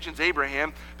say, he mentions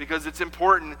Abraham because it's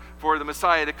important for the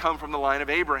Messiah to come from the line of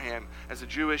Abraham as a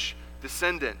Jewish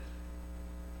descendant.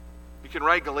 You can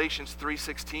write Galatians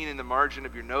 3:16 in the margin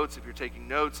of your notes if you're taking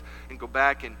notes, and go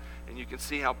back and you can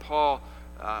see how Paul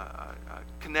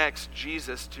connects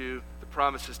Jesus to the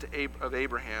promises of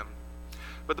Abraham.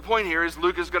 But the point here is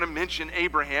Luke is going to mention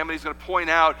Abraham, and he's going to point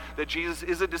out that Jesus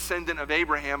is a descendant of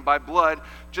Abraham by blood,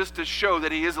 just to show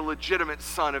that he is a legitimate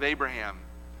son of Abraham.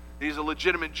 He's a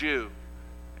legitimate Jew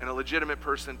and a legitimate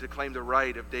person to claim the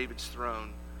right of David's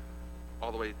throne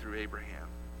all the way through Abraham.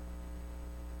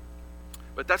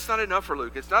 But that's not enough for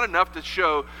Luke. It's not enough to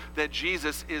show that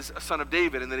Jesus is a son of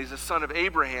David and that he's a son of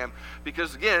Abraham,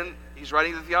 because again, he's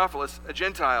writing to Theophilus, a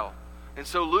Gentile. And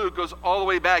so Luke goes all the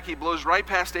way back. He blows right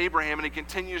past Abraham and he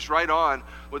continues right on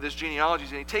with his genealogies.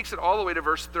 And he takes it all the way to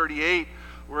verse 38,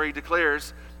 where he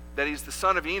declares that he's the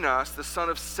son of Enos, the son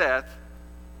of Seth,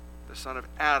 the son of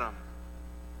Adam.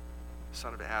 The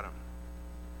son of Adam.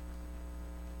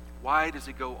 Why does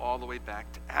he go all the way back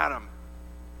to Adam?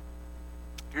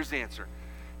 Here's the answer.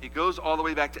 He goes all the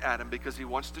way back to Adam because he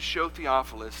wants to show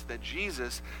Theophilus that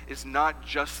Jesus is not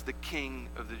just the king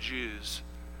of the Jews,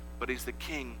 but he's the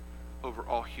king over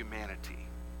all humanity.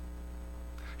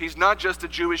 He's not just a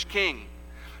Jewish king.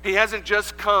 He hasn't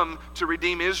just come to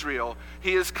redeem Israel.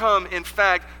 He has come, in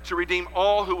fact, to redeem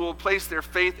all who will place their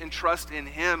faith and trust in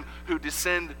him who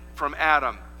descend from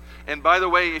Adam. And by the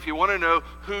way, if you want to know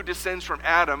who descends from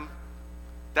Adam,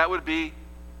 that would be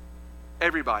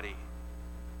everybody.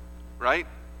 Right?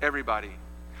 Everybody.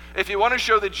 If you want to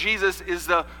show that Jesus is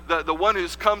the one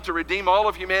who's come to redeem all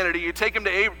of humanity, you take him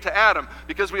to Adam,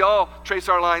 because we all trace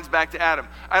our lines back to Adam.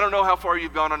 I don't know how far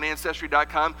you've gone on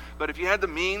Ancestry.com, but if you had the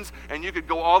means and you could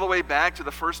go all the way back to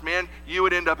the first man, you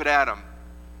would end up at Adam.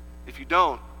 If you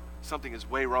don't, something is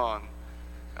way wrong.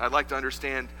 I'd like to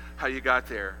understand how you got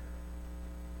there.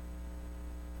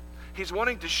 He's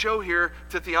wanting to show here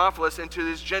to Theophilus and to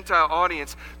this Gentile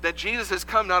audience that Jesus has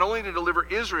come not only to deliver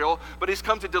Israel, but he's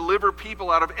come to deliver people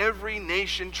out of every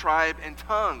nation, tribe, and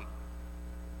tongue.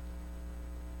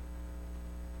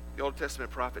 The Old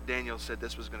Testament prophet Daniel said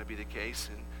this was going to be the case.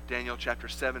 In Daniel chapter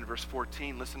 7, verse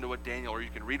 14, listen to what Daniel, or you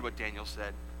can read what Daniel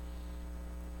said.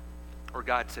 Or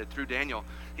God said through Daniel.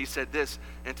 He said this,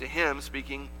 and to him,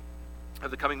 speaking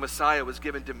of the coming Messiah, was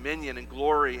given dominion and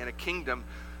glory and a kingdom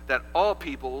that all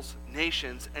peoples,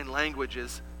 nations, and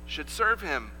languages should serve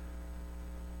him.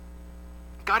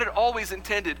 God had always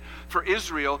intended for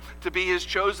Israel to be his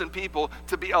chosen people,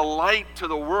 to be a light to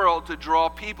the world, to draw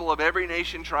people of every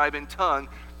nation, tribe, and tongue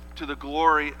to the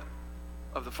glory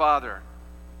of the Father.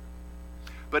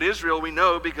 But Israel, we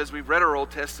know because we've read our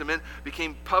Old Testament,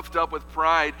 became puffed up with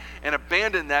pride and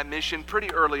abandoned that mission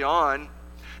pretty early on.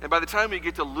 And by the time we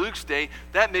get to Luke's day,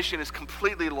 that mission is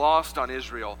completely lost on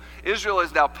Israel. Israel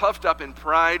is now puffed up in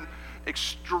pride,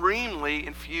 extremely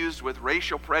infused with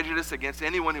racial prejudice against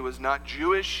anyone who is not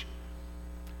Jewish,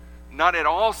 not at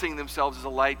all seeing themselves as a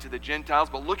light to the Gentiles,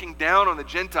 but looking down on the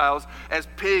Gentiles as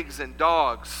pigs and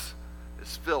dogs,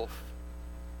 as filth.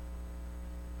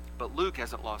 But Luke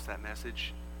hasn't lost that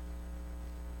message.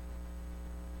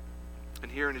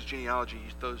 And here in his genealogy,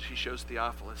 he shows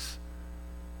Theophilus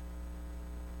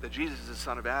that Jesus is the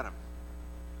son of Adam.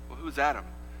 Well, who's Adam?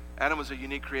 Adam was a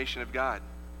unique creation of God.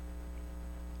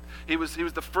 He was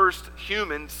the first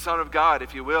human son of God,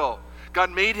 if you will. God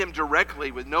made him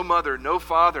directly with no mother, no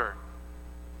father.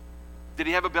 Did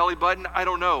he have a belly button? I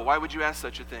don't know. Why would you ask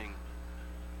such a thing?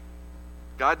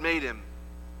 God made him.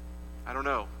 I don't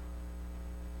know.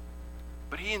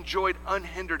 But he enjoyed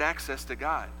unhindered access to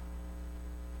God.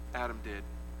 Adam did.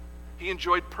 He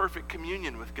enjoyed perfect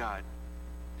communion with God.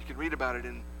 You can read about it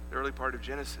in the early part of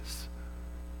Genesis.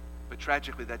 But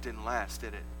tragically, that didn't last,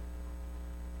 did it?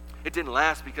 It didn't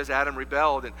last because Adam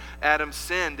rebelled and Adam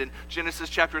sinned. And Genesis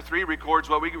chapter 3 records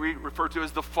what we refer to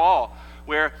as the fall,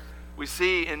 where we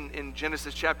see in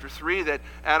Genesis chapter 3 that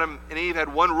Adam and Eve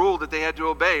had one rule that they had to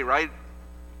obey, right?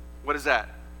 What is that?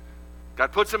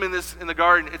 God puts them in the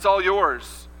garden. It's all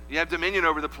yours. You have dominion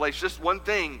over the place. Just one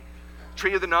thing.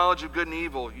 Tree of the knowledge of good and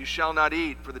evil you shall not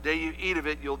eat, for the day you eat of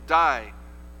it you'll die.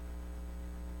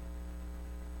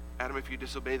 Adam, if you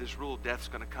disobey this rule, death's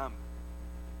going to come.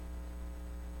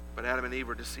 But Adam and Eve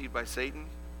were deceived by Satan.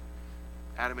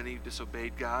 Adam and Eve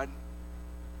disobeyed God.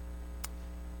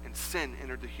 And sin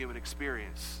entered the human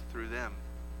experience through them.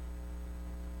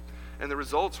 And the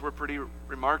results were pretty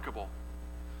remarkable.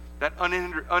 That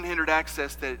unhindered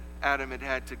access that Adam had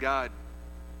had to God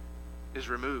is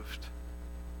removed.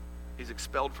 He's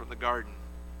expelled from the garden.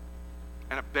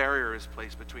 And a barrier is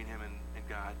placed between him and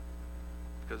God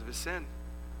because of his sin.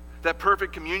 That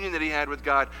perfect communion that he had with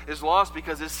God is lost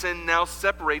because his sin now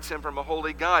separates him from a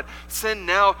holy God. Sin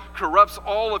now corrupts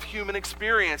all of human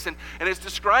experience. And it's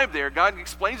described there. God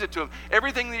explains it to him.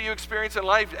 Everything that you experience in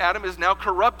life, Adam, is now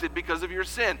corrupted because of your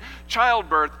sin.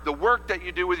 Childbirth, the work that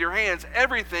you do with your hands,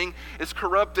 everything is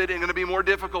corrupted and going to be more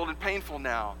difficult and painful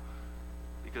now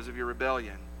because of your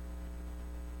rebellion.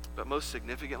 But most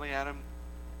significantly, Adam,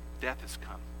 death has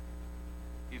come.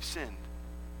 You've sinned.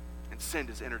 And sin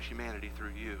has entered humanity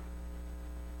through you.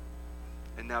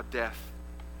 And now death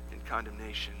and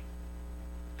condemnation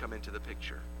come into the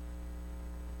picture.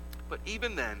 But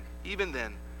even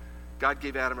then, God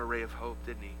gave Adam a ray of hope,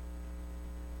 didn't he?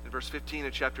 In verse 15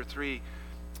 of chapter 3,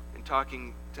 in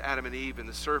talking to Adam and Eve and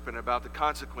the serpent about the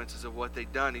consequences of what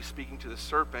they'd done, he's speaking to the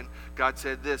serpent. God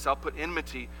said this, I'll put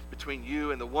enmity between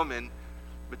you and the woman,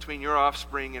 between your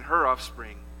offspring and her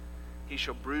offspring. He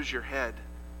shall bruise your head,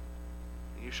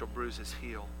 and you shall bruise his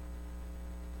heel.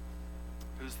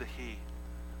 Who's the he?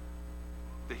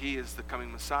 The he is the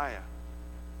coming Messiah.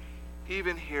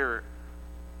 Even here,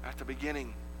 at the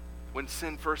beginning, when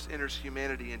sin first enters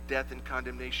humanity and death and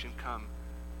condemnation come,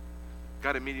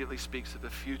 God immediately speaks of the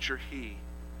future he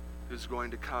who's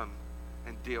going to come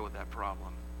and deal with that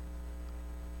problem.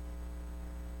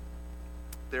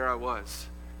 There I was,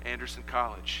 Anderson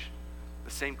College,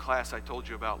 the same class I told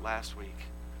you about last week.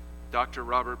 Dr.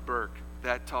 Robert Burke,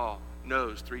 that tall,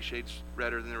 nose 3 shades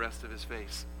redder than the rest of his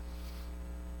face.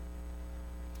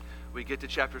 We get to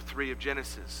chapter 3 of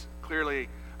Genesis. Clearly,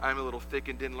 I'm a little thick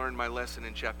and didn't learn my lesson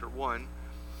in chapter 1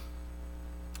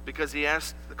 because he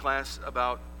asked the class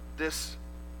about this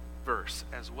verse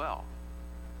as well.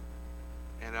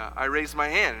 And I raised my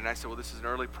hand and I said, well, this is an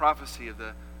early prophecy of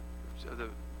the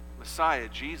Messiah,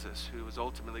 Jesus, who was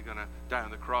ultimately going to die on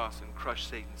the cross and crush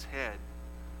Satan's head.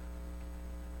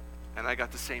 And I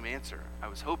got the same answer. I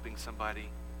was hoping somebody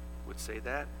would say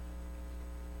that.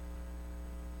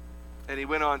 And he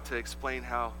went on to explain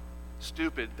how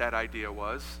stupid that idea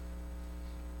was.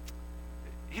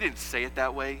 He didn't say it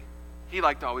that way. He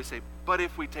liked to always say, but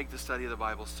if we take the study of the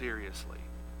Bible seriously.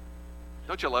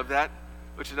 Don't you love that?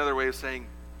 Which is another way of saying,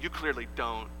 you clearly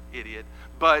don't, idiot.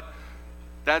 But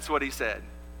that's what he said.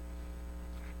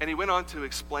 And he went on to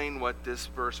explain what this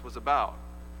verse was about.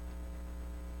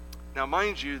 Now,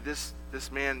 mind you, this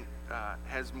man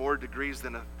has more degrees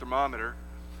than a thermometer,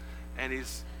 and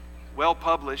he's well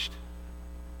published.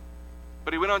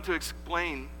 But he went on to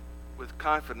explain with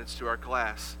confidence to our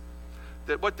class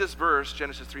that what this verse,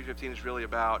 Genesis 3:15, is really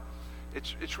about.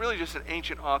 It's really just an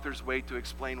ancient author's way to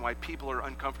explain why people are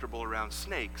uncomfortable around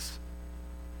snakes.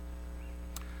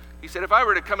 He said, if I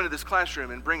were to come into this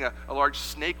classroom and bring a large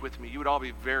snake with me, you would all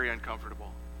be very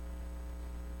uncomfortable.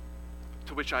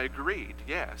 To which I agreed,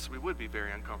 yes, we would be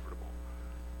very uncomfortable.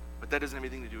 But that doesn't have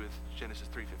anything to do with Genesis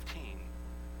 3:15.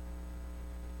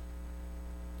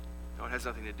 No, it has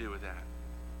nothing to do with that.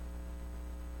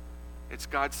 It's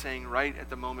God saying right at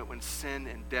the moment when sin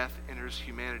and death enters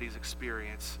humanity's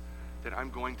experience that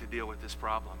I'm going to deal with this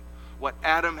problem. What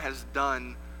Adam has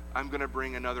done, I'm going to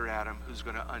bring another Adam who's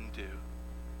going to undo.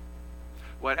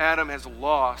 What Adam has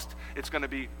lost, it's going to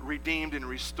be redeemed and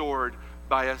restored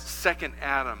by a second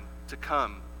Adam to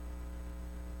come.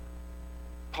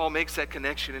 Paul makes that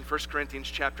connection in 1 Corinthians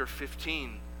chapter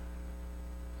 15,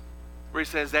 where he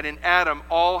says that in Adam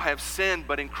all have sinned,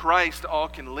 but in Christ all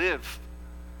can live.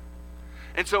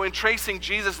 And so in tracing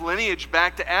Jesus' lineage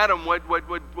back to Adam, what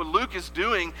Luke is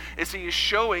doing is he is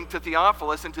showing to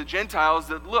Theophilus and to Gentiles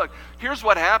that, look, here's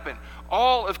what happened.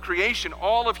 All of creation,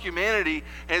 all of humanity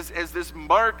has this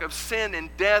mark of sin and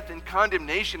death and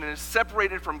condemnation and is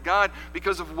separated from God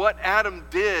because of what Adam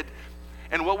did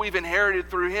and what we've inherited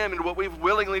through him and what we've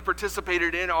willingly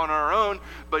participated in on our own.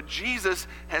 But Jesus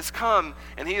has come,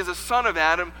 and he is a son of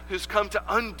Adam who's come to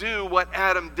undo what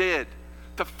Adam did,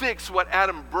 to fix what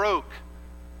Adam broke,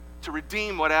 to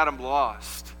redeem what Adam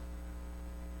lost,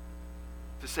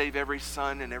 to save every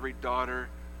son and every daughter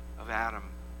of Adam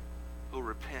who will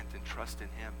repent and trust in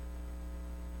him.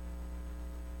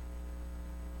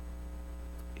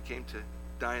 He came to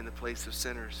die in the place of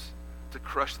sinners, to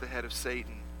crush the head of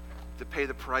Satan, to pay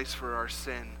the price for our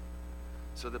sin,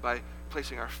 so that by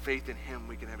placing our faith in him,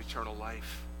 we can have eternal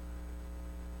life.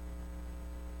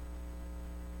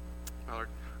 Well, our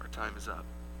time is up.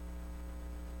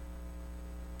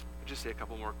 I'll just say a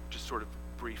couple more just sort of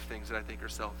brief things that I think are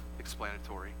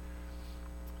self-explanatory.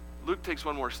 Luke takes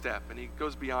one more step, and he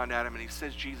goes beyond Adam, and he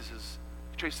says he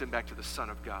traces him back to the Son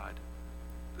of God.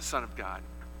 The Son of God.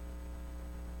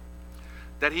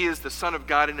 That he is the Son of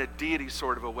God in a deity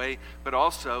sort of a way, but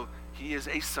also he is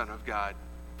a Son of God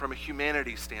from a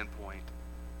humanity standpoint.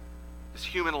 This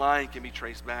human line can be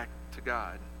traced back to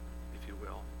God, if you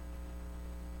will.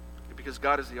 Because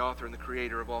God is the author and the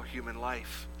creator of all human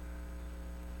life.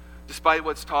 Despite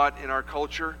what's taught in our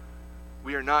culture,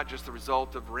 we are not just the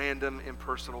result of random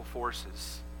impersonal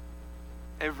forces.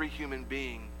 Every human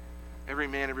being, every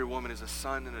man, every woman is a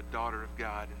son and a daughter of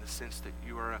God in the sense that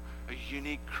you are a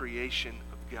unique creation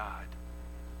of God.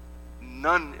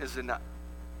 None is an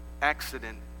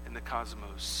accident in the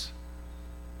cosmos.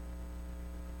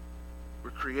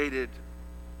 We're created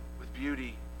with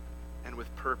beauty and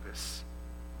with purpose.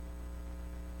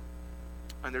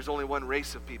 And there's only one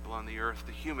race of people on the earth,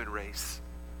 the human race.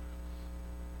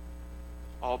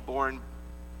 All born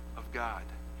of God.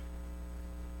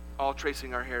 All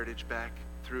tracing our heritage back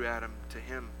through Adam to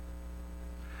him.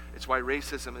 It's why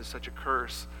racism is such a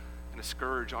curse and a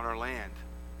scourge on our land.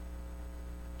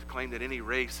 To claim that any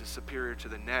race is superior to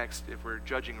the next, if we're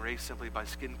judging race simply by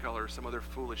skin color or some other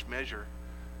foolish measure,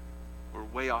 we're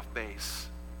way off base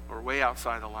or way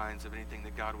outside the lines of anything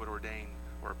that God would ordain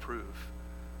or approve.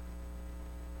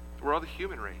 We're all the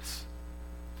human race.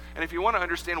 And if you want to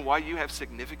understand why you have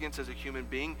significance as a human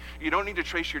being, you don't need to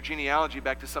trace your genealogy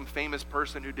back to some famous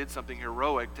person who did something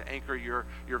heroic to anchor your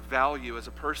value as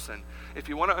a person. If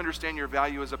you want to understand your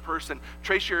value as a person,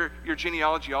 trace your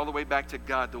genealogy all the way back to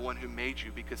God, the one who made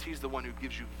you, because he's the one who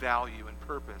gives you value and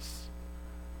purpose.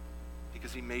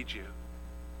 Because he made you,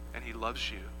 and he loves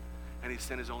you, and he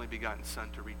sent his only begotten Son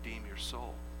to redeem your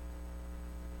soul.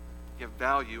 You have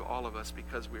value, all of us,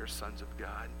 because we are sons of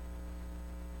God.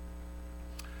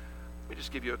 Let me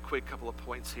just give you a quick couple of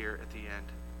points here at the end.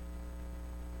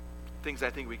 Things I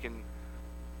think we can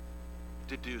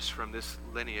deduce from this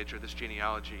lineage or this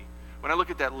genealogy. When I look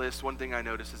at that list, one thing I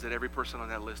notice is that every person on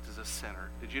that list is a sinner.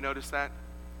 Did you notice that?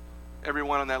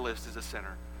 Everyone on that list is a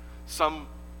sinner. Some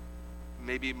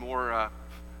maybe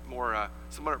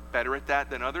some are better at that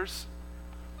than others.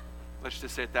 Let's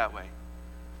just say it that way.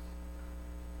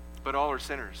 But all are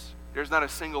sinners. There's not a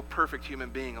single perfect human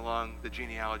being along the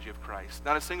genealogy of Christ.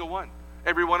 Not a single one.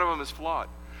 Every one of them is flawed.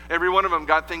 Every one of them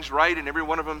got things right, and every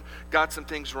one of them got some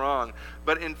things wrong.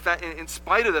 But in fact, in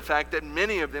spite of the fact that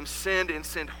many of them sinned and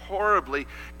sinned horribly,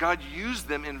 God used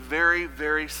them in very,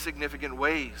 very significant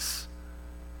ways.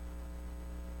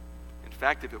 In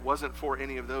fact, if it wasn't for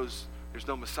any of those, there's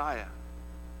no Messiah.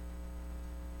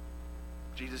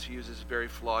 Jesus uses very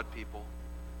flawed people.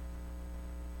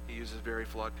 He uses very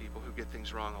flawed people who get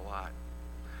things wrong a lot.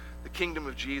 The kingdom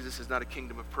of Jesus is not a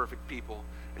kingdom of perfect people.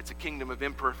 It's a kingdom of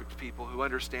imperfect people who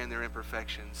understand their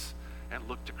imperfections and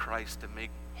look to Christ to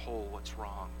make whole what's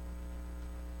wrong.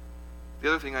 The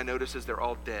other thing I notice is they're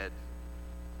all dead.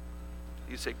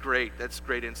 You say, great, that's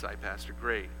great insight, Pastor,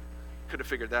 great. Could have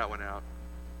figured that one out.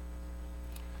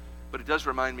 But it does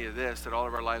remind me of this, that all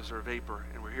of our lives are a vapor,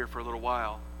 and we're here for a little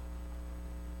while.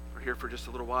 We're here for just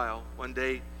a little while. One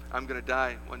day, I'm going to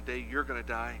die. One day, you're going to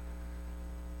die.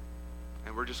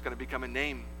 And we're just going to become a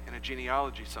name in a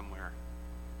genealogy somewhere.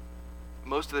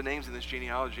 Most of the names in this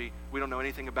genealogy, we don't know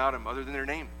anything about them other than their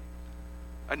name.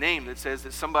 A name that says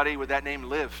that somebody with that name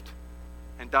lived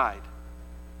and died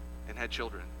and had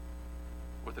children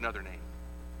with another name.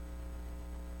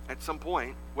 At some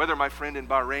point, whether my friend in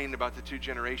Bahrain about the 2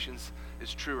 generations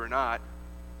is true or not,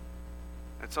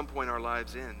 at some point our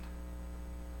lives end.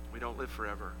 We don't live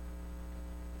forever.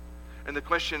 And the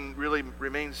question really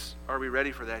remains, are we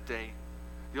ready for that day?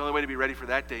 The only way to be ready for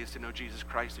that day is to know Jesus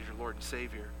Christ as your Lord and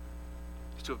Savior.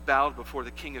 Is to have bowed before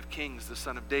the King of Kings, the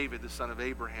Son of David, the Son of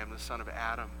Abraham, the Son of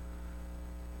Adam.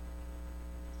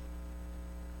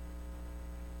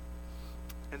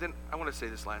 And then I want to say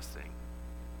this last thing.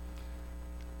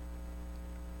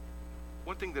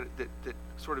 One thing that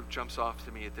sort of jumps off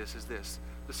to me at this is this.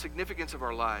 The significance of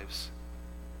our lives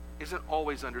isn't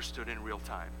always understood in real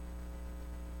time.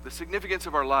 The significance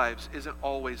of our lives isn't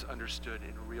always understood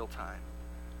in real time.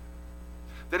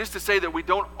 That is to say that we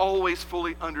don't always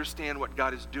fully understand what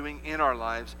God is doing in our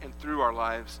lives and through our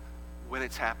lives when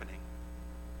it's happening.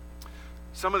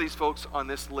 Some of these folks on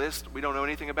this list we don't know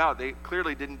anything about. They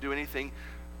clearly didn't do anything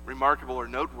remarkable or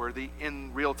noteworthy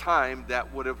in real time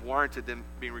that would have warranted them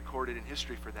being recorded in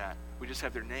history for that. We just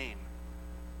have their name.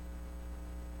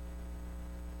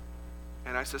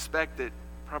 And I suspect that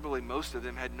probably most of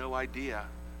them had no idea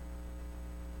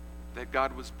that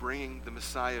God was bringing the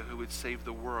Messiah who would save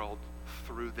the world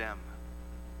through them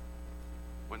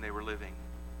when they were living.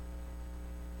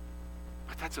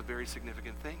 But that's a very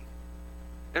significant thing.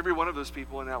 Every one of those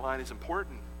people in that line is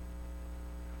important.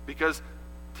 Because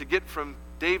to get from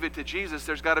David to Jesus,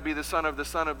 there's got to be the son of the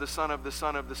son of the son of the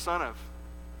son of the son of.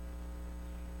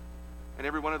 And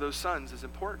every one of those sons is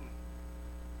important.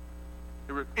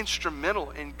 They were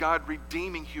instrumental in God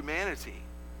redeeming humanity.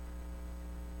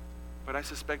 But I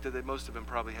suspected that most of them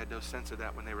probably had no sense of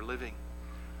that when they were living.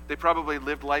 They probably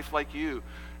lived life like you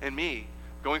and me,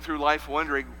 going through life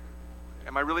wondering,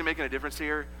 am I really making a difference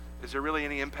here? Is there really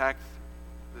any impact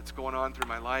that's going on through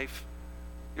my life?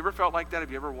 You ever felt like that?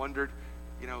 Have you ever wondered,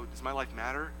 does my life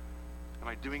matter? Am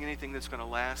I doing anything that's going to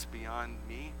last beyond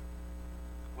me?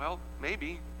 Well,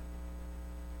 maybe.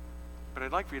 But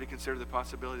I'd like for you to consider the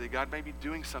possibility that God may be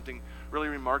doing something really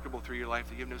remarkable through your life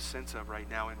that you have no sense of right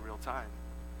now in real time.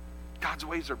 God's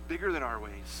ways are bigger than our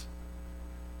ways.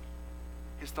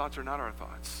 His thoughts are not our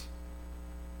thoughts.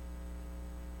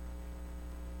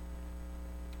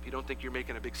 If you don't think you're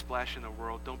making a big splash in the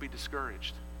world, don't be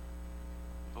discouraged.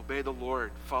 Obey the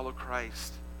Lord, follow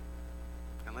Christ,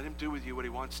 and let him do with you what he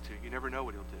wants to. You never know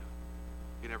what he'll do.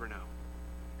 You never know.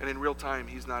 And in real time,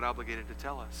 he's not obligated to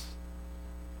tell us.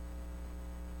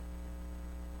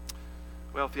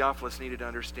 Well, Theophilus needed to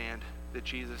understand that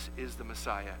Jesus is the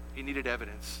Messiah. He needed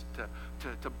evidence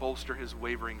to bolster his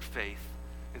wavering faith.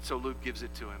 And so Luke gives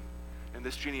it to him. And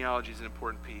this genealogy is an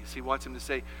important piece. He wants him to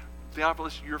say,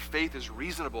 Theophilus, your faith is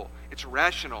reasonable. It's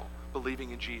rational,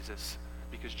 believing in Jesus.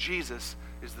 Because Jesus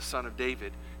is the son of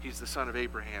David. He's the son of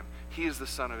Abraham. He is the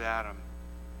son of Adam.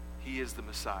 He is the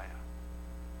Messiah.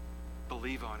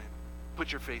 Believe on him.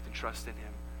 Put your faith and trust in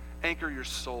him. Anchor your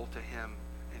soul to him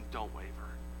and don't waver.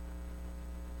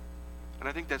 And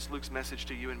I think that's Luke's message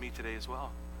to you and me today as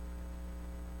well.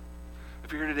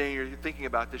 If you're here today and you're thinking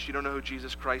about this, you don't know who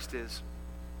Jesus Christ is,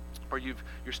 or you're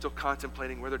still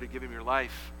contemplating whether to give him your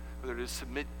life, whether to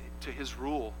submit to his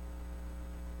rule,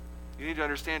 you need to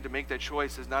understand to make that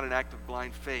choice is not an act of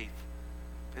blind faith.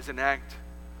 It's an act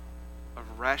of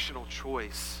rational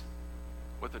choice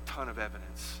with a ton of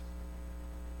evidence.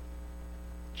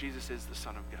 Jesus is the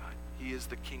Son of God. He is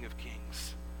the King of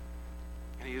Kings.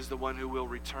 And he is the one who will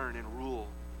return and rule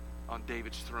on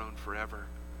David's throne forever.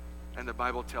 And the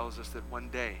Bible tells us that one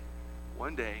day,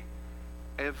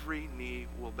 every knee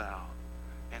will bow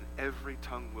and every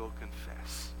tongue will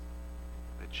confess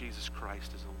that Jesus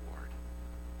Christ is the Lord.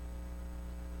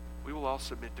 We will all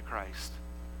submit to Christ.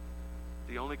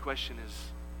 The only question is,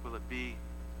 will it be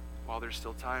while there's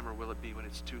still time, or will it be when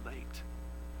it's too late?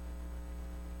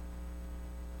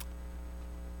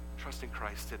 Trust in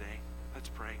Christ today. Let's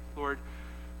pray. Lord,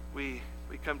 we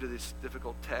come to this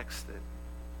difficult text that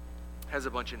has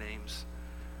a bunch of names,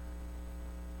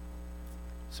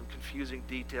 some confusing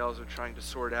details of trying to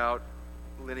sort out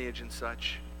lineage and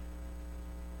such.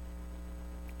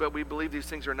 But we believe these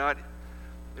things they're not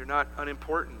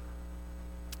unimportant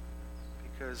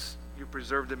because you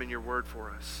preserved them in your word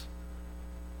for us.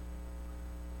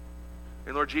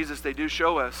 And Lord Jesus, they do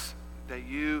show us that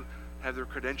you have the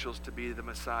credentials to be the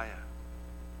Messiah.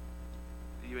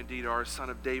 You indeed are a son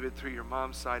of David through your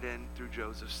mom's side and through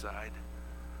Joseph's side.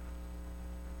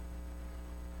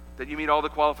 That you meet all the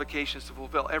qualifications to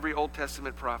fulfill every Old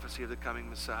Testament prophecy of the coming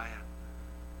Messiah.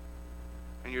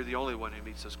 And you're the only one who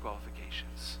meets those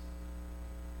qualifications.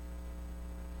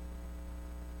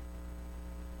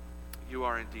 You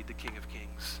are indeed the King of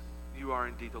Kings. You are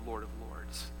indeed the Lord of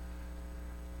Lords.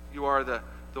 You are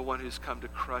the one who's come to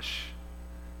crush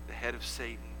the head of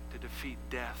Satan, to defeat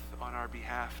death on our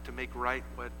behalf, to make right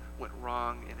what went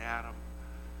wrong in Adam,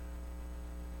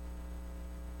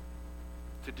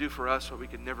 to do for us what we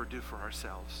could never do for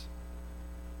ourselves,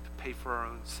 to pay for our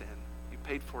own sin. You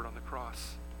paid for it on the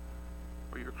cross,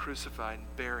 where you were crucified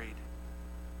and buried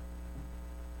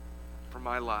for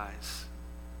my lies,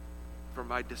 for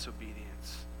my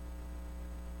disobedience,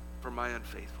 for my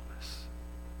unfaithfulness,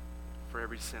 for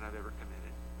every sin I've ever committed.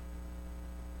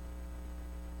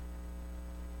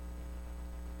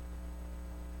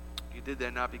 You did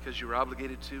that not because you were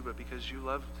obligated to, but because you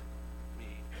loved me.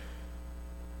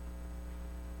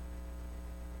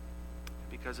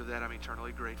 Because of that, I'm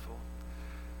eternally grateful.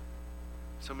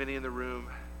 So many in the room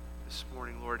this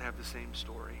morning, Lord, have the same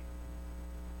story.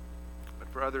 But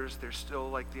for others, there's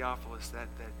still, like Theophilus, that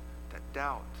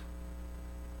doubt.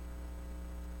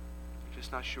 You're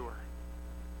just not sure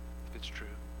if it's true.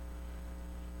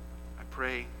 I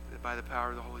pray that by the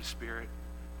power of the Holy Spirit,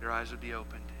 their eyes would be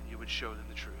opened and you would show them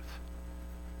the truth.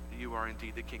 That you are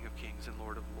indeed the King of Kings and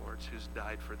Lord of Lords who's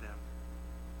died for them,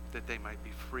 that they might be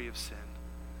free of sin,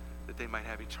 that they might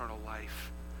have eternal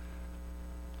life,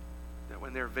 that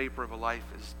when their vapor of a life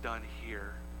is done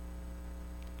here,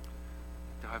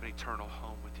 they'll have an eternal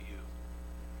home with you,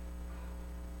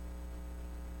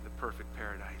 the perfect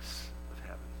paradise of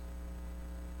heaven.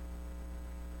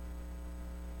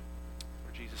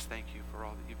 Lord Jesus, thank you for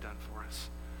all that you've done for us.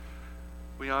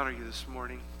 We honor you this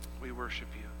morning. We worship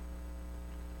you.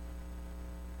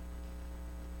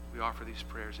 We offer these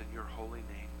prayers in your holy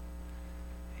name.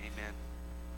 Amen.